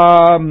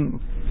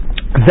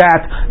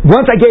 that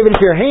once I gave it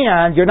into your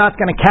hand, you're not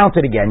going to count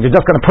it again. You're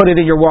just going to put it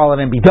in your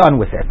wallet and be done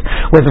with it.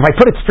 Whereas if I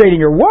put it straight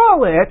in your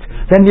wallet,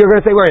 then you're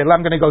going to say, wait,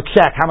 I'm going to go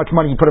check how much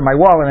money you put in my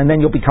wallet, and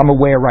then you'll become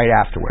aware right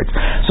afterwards.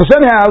 So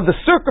somehow,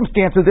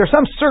 there's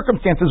some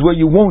circumstances where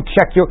you won't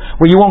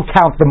where you won't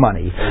count the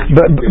money.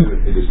 But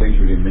the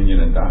distinction between minyan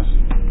and das?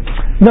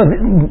 No,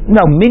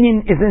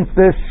 minyan isn't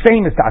the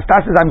same as das.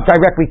 Das is I'm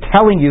directly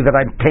telling you that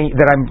I'm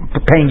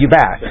paying you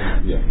back.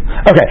 Yeah.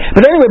 Okay,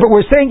 but anyway, what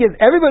we're saying is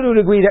everybody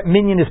would agree that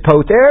minyan is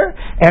poter,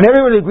 and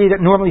everyone would agree that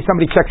normally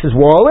somebody checks his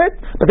wallet,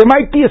 but there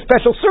might be a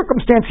special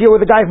circumstance here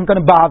where the guy isn't going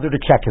to bother to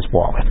check his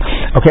wallet.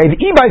 Okay, the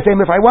Ibai saying,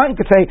 if I want, you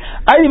could say,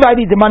 I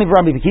divided the money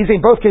from Rabbi Bekisei.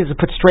 In both cases,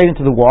 put straight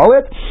into the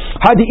wallet.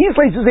 The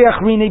question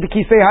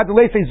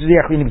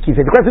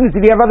is,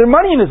 did he have other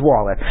money in his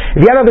wallet? If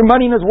he had other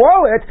money in his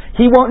wallet,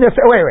 he won't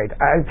necessarily. Wait.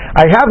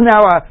 I have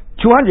now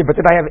 200, but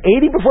did I have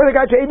 80 before the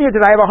guy paid me, or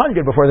did I have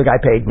 100 before the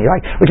guy paid me?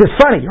 Which is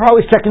funny. You're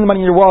always checking the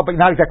money in your wallet, but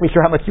you're not exactly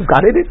sure how much you've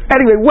got in it.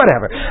 Anyway,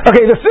 whatever.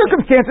 Okay, the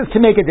circumstances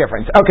can make a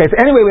difference. Okay, so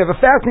anyway, we have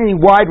a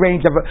fascinating wide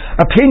range of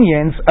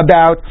opinions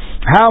about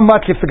how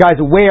much, if the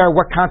guy's aware,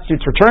 what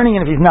constitutes returning,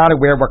 and if he's not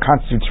aware, what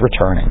constitutes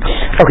returning.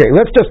 Okay,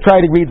 let's just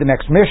try to read the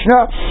next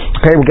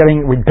Mishnah. Okay, we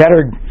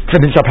better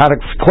finish up how to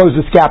close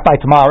this gap by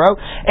tomorrow.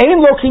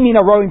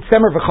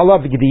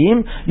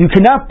 You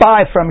cannot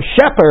buy from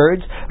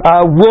shepherds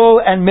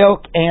wool and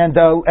milk and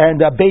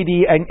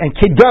baby and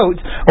kid goats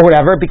or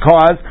whatever,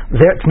 because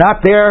it's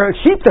not their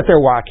sheep that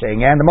they're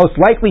watching, and the most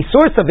likely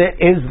source of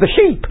it is the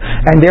sheep,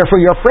 and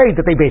therefore you're afraid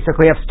that they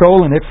basically have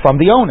stolen it from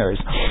the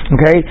owners.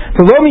 Okay,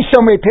 so lomi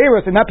shomrei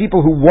peiros, and not people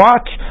who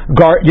watch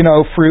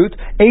fruit.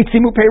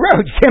 Eitzimu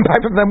peiros, you can't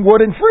buy from them wood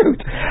and fruit.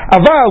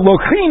 Aval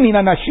lochim min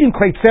anashim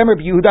klei tzemer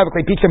b'Yehuda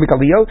v'klei picha.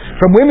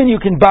 From women you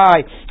can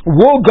buy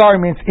wool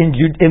garments in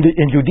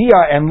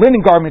Judea and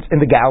linen garments in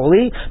the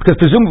Galilee, because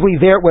presumably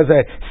there was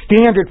a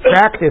standard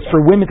practice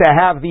for women to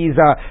have these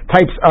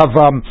types of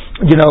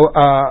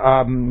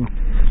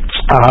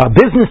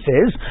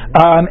businesses,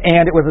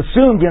 and it was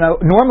assumed,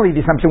 normally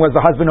the assumption was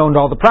the husband owned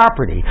all the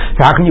property.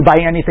 So how can you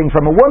buy anything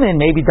from a woman?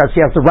 Maybe does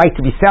she have the right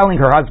to be selling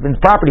her husband's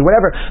property,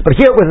 whatever.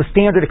 But here it was a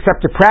standard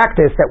accepted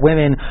practice that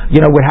women,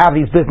 would have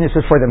these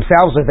businesses for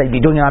themselves, or they'd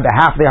be doing it on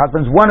behalf of their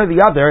husbands, one or the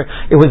other.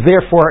 It was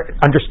therefore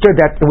understood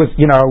that it was,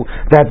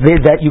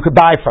 that you could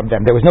buy from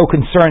them. There was no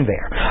concern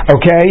there.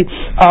 Okay,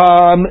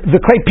 the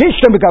clay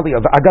pishtam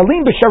begalil,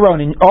 agalim b'Sharon,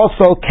 and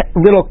also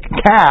little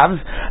calves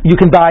you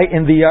can buy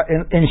in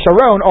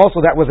Sharon.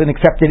 Also, that was an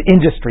accepted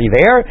industry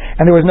there,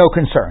 and there was no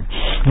concern.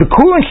 The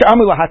kulin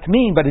sha'amu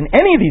lahatmin, but in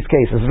any of these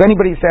cases, if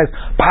anybody says,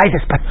 buy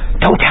this, but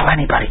don't tell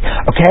anybody,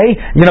 okay?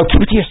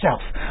 Keep it to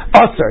yourself.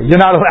 Usser,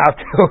 you're not allowed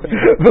to.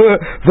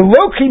 The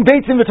low-keen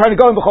dates in the trying to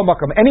go in b'chol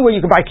makom. Anywhere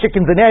you can buy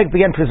chickens and eggs,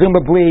 again,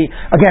 presumably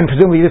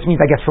this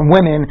means, I guess, from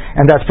women,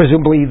 and that's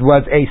presumably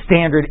was a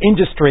standard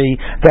industry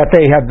that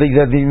they have,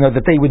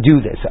 that they would do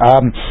this.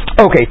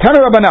 Okay, Tana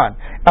Rabbanan.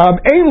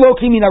 Ein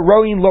loki mina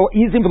roin lo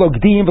izim v'lo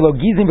gdim v'lo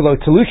gizim v'lo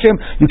telushim.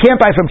 You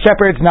can't buy from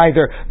shepherds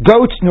neither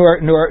goats nor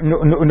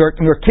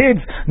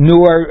kids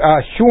nor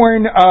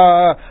shorn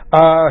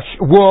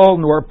wool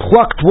nor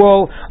plucked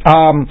wool.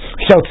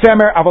 Shel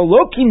tzemer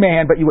avaloki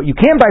man, but what you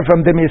can buy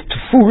from them is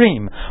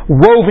tefurim,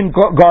 woven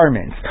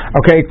garments.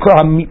 Okay,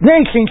 because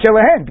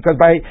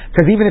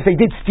even if they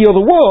did steal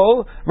the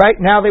wool, right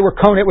now they were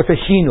konet with a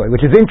shinoi,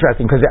 which is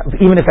interesting, because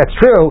even if that's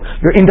true,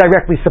 you're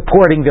indirectly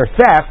supporting their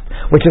theft,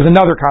 which is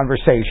another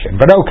conversation. conversation.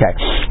 But okay.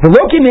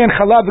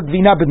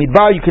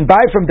 You can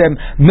buy from them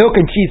milk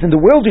and cheese in the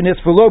wilderness,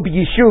 but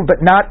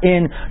not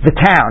in the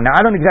town. Now,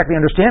 I don't exactly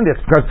understand this,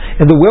 because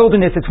in the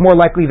wilderness it's more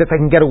likely that they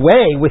can get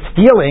away with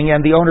stealing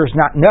and the owners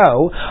not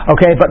know.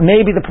 Okay, but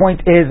maybe the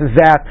point is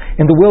that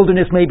in the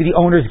wilderness maybe the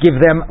owners give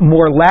them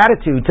more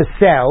latitude to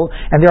sell,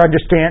 and they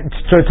understand,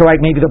 so like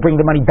maybe they'll bring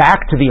the money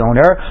back to the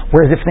owner,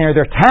 whereas if they're in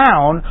their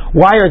town,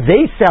 why are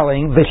they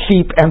selling the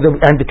sheep and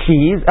the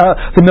cheese,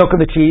 the milk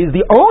and the cheese?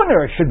 The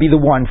owner should be the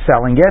one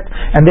selling it,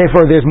 and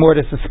therefore there's more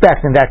to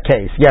suspect in that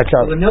case. Yeah,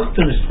 Charlie. The milk's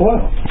going to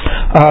spoil.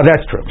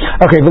 That's true.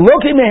 Okay, the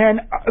loki mehen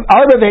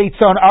arbavei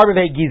tzon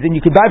arbavei gizin.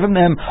 You can buy from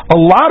them a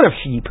lot of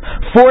sheep,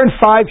 4 and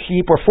 5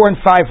 sheep, or 4 and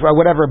 5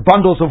 whatever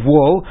bundles of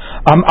wool.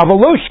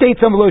 Avalo shtei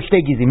tzon avalo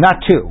shtei gizin,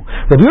 not 2.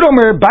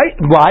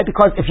 Why?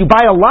 Because if you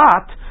buy a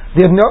lot,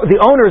 the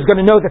owner is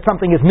going to know that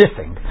something is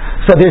missing.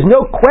 So there's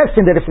no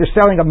question that if they're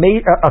selling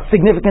a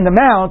significant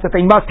amount, that they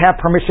must have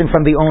permission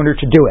from the owner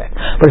to do it.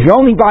 But if you're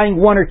only buying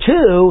 1 or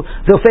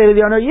 2, they'll say to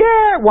the owner,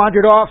 yeah, it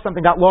wandered off, something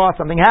got lost,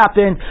 something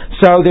happened,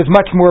 so there's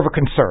much more of a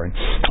concern.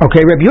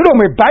 Okay, Rabbi Yehuda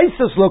Omer,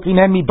 Baisus Loki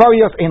Men, Mi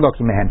Barios Ein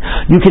Loki Men.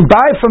 You can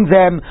buy from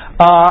them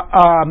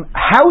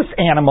house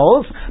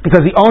animals,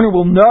 because the owner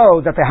will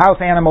know that the house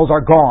animals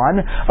are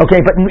gone.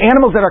 Okay, but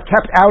animals that are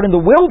kept out in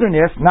the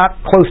wilderness, not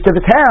close to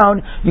the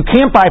town, you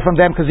can't buy from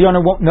them because the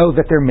owner won't know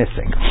that they're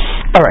missing.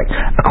 All right.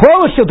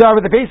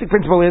 The basic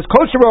principle is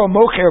koshero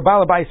mocher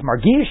balabais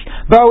margish.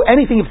 Though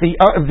anything if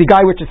the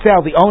guy were to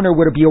sell, the owner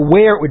would be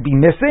aware it would be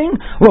missing.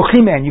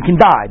 Lochimen, you can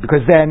buy,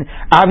 because then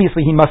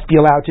obviously he must be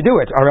allowed to do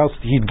it, or else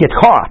he'd get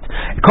caught.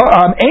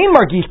 Ein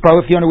margish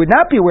bro, if the owner would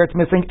not be aware it's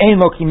missing,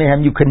 ein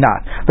lochimen, you could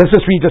not. Let's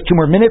just read just 2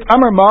 more minutes.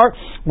 Amar mar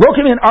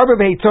lochimen arba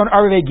veitzon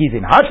arba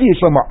veigizin. Hachi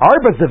yishlomar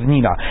arba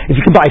zavnina. If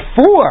you can buy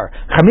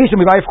 4,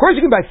 chamishim, of course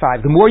you can buy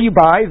 5. The more you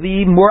buy,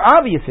 the more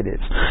obvious it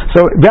is.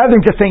 So rather than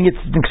just saying it's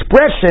an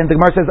expression, the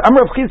Gemara says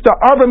Amar of Chisda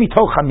arba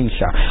mitoch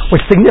hamisha, which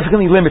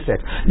significantly limits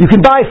it. You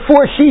can buy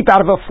 4 sheep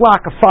out of a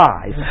flock of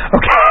 5.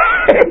 Okay,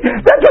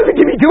 that doesn't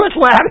give me too much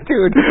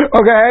latitude.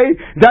 Okay,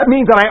 that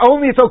means that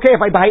it's okay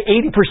if I buy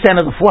 80%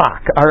 of the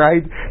flock. All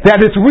right,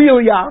 that is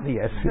really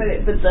obvious.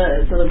 But the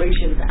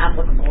celebration is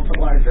applicable to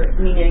larger,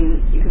 meaning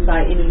you can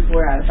buy any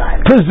 4 out of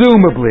 5.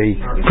 Presumably,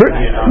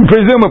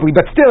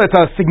 but still, it's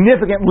a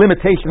significant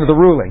limitation of the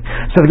ruling.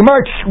 So the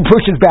Gemara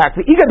pushes back.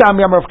 The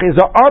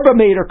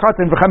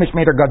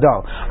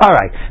all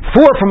right,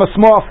 4 from a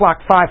small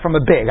flock, 5 from a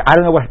big. I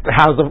don't know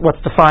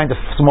what's defined as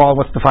small,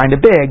 what's defined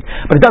as big,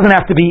 but it doesn't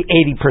have to be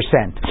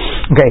 80%.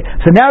 Okay,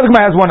 so now the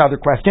Gemara has one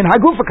other question.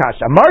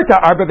 Hagufakasha Marta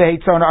arba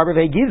vehitzon arba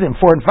vehigizim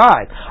 4 and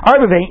 5.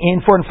 Arba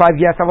in 4 and 5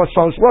 yes, avos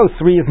shalosh lo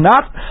 3 is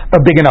not a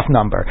big enough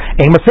number.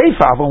 Ema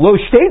seifa avos lo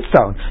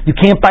shteitzon, you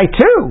can't buy 2.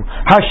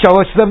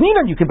 Hashalosh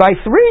zavninan, you can buy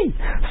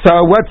 3.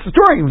 So what's the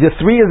story? The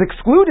 3 is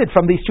excluded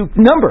from these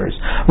 2 numbers.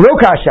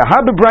 Rokasha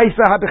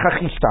habebraisa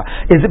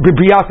habechachishta.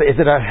 Is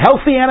it a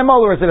healthy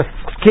animal or is it a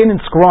skin and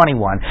scrawny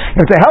one?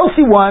 If it's a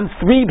healthy one,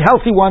 3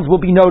 healthy ones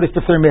will be noticed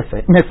if they're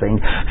missing.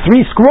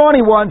 3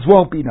 scrawny ones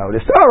won't be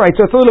noticed. All right,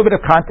 so it's a little bit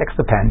of context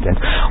dependent.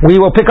 We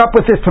will pick up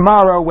with this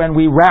tomorrow when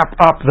we wrap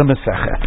up the Masechet.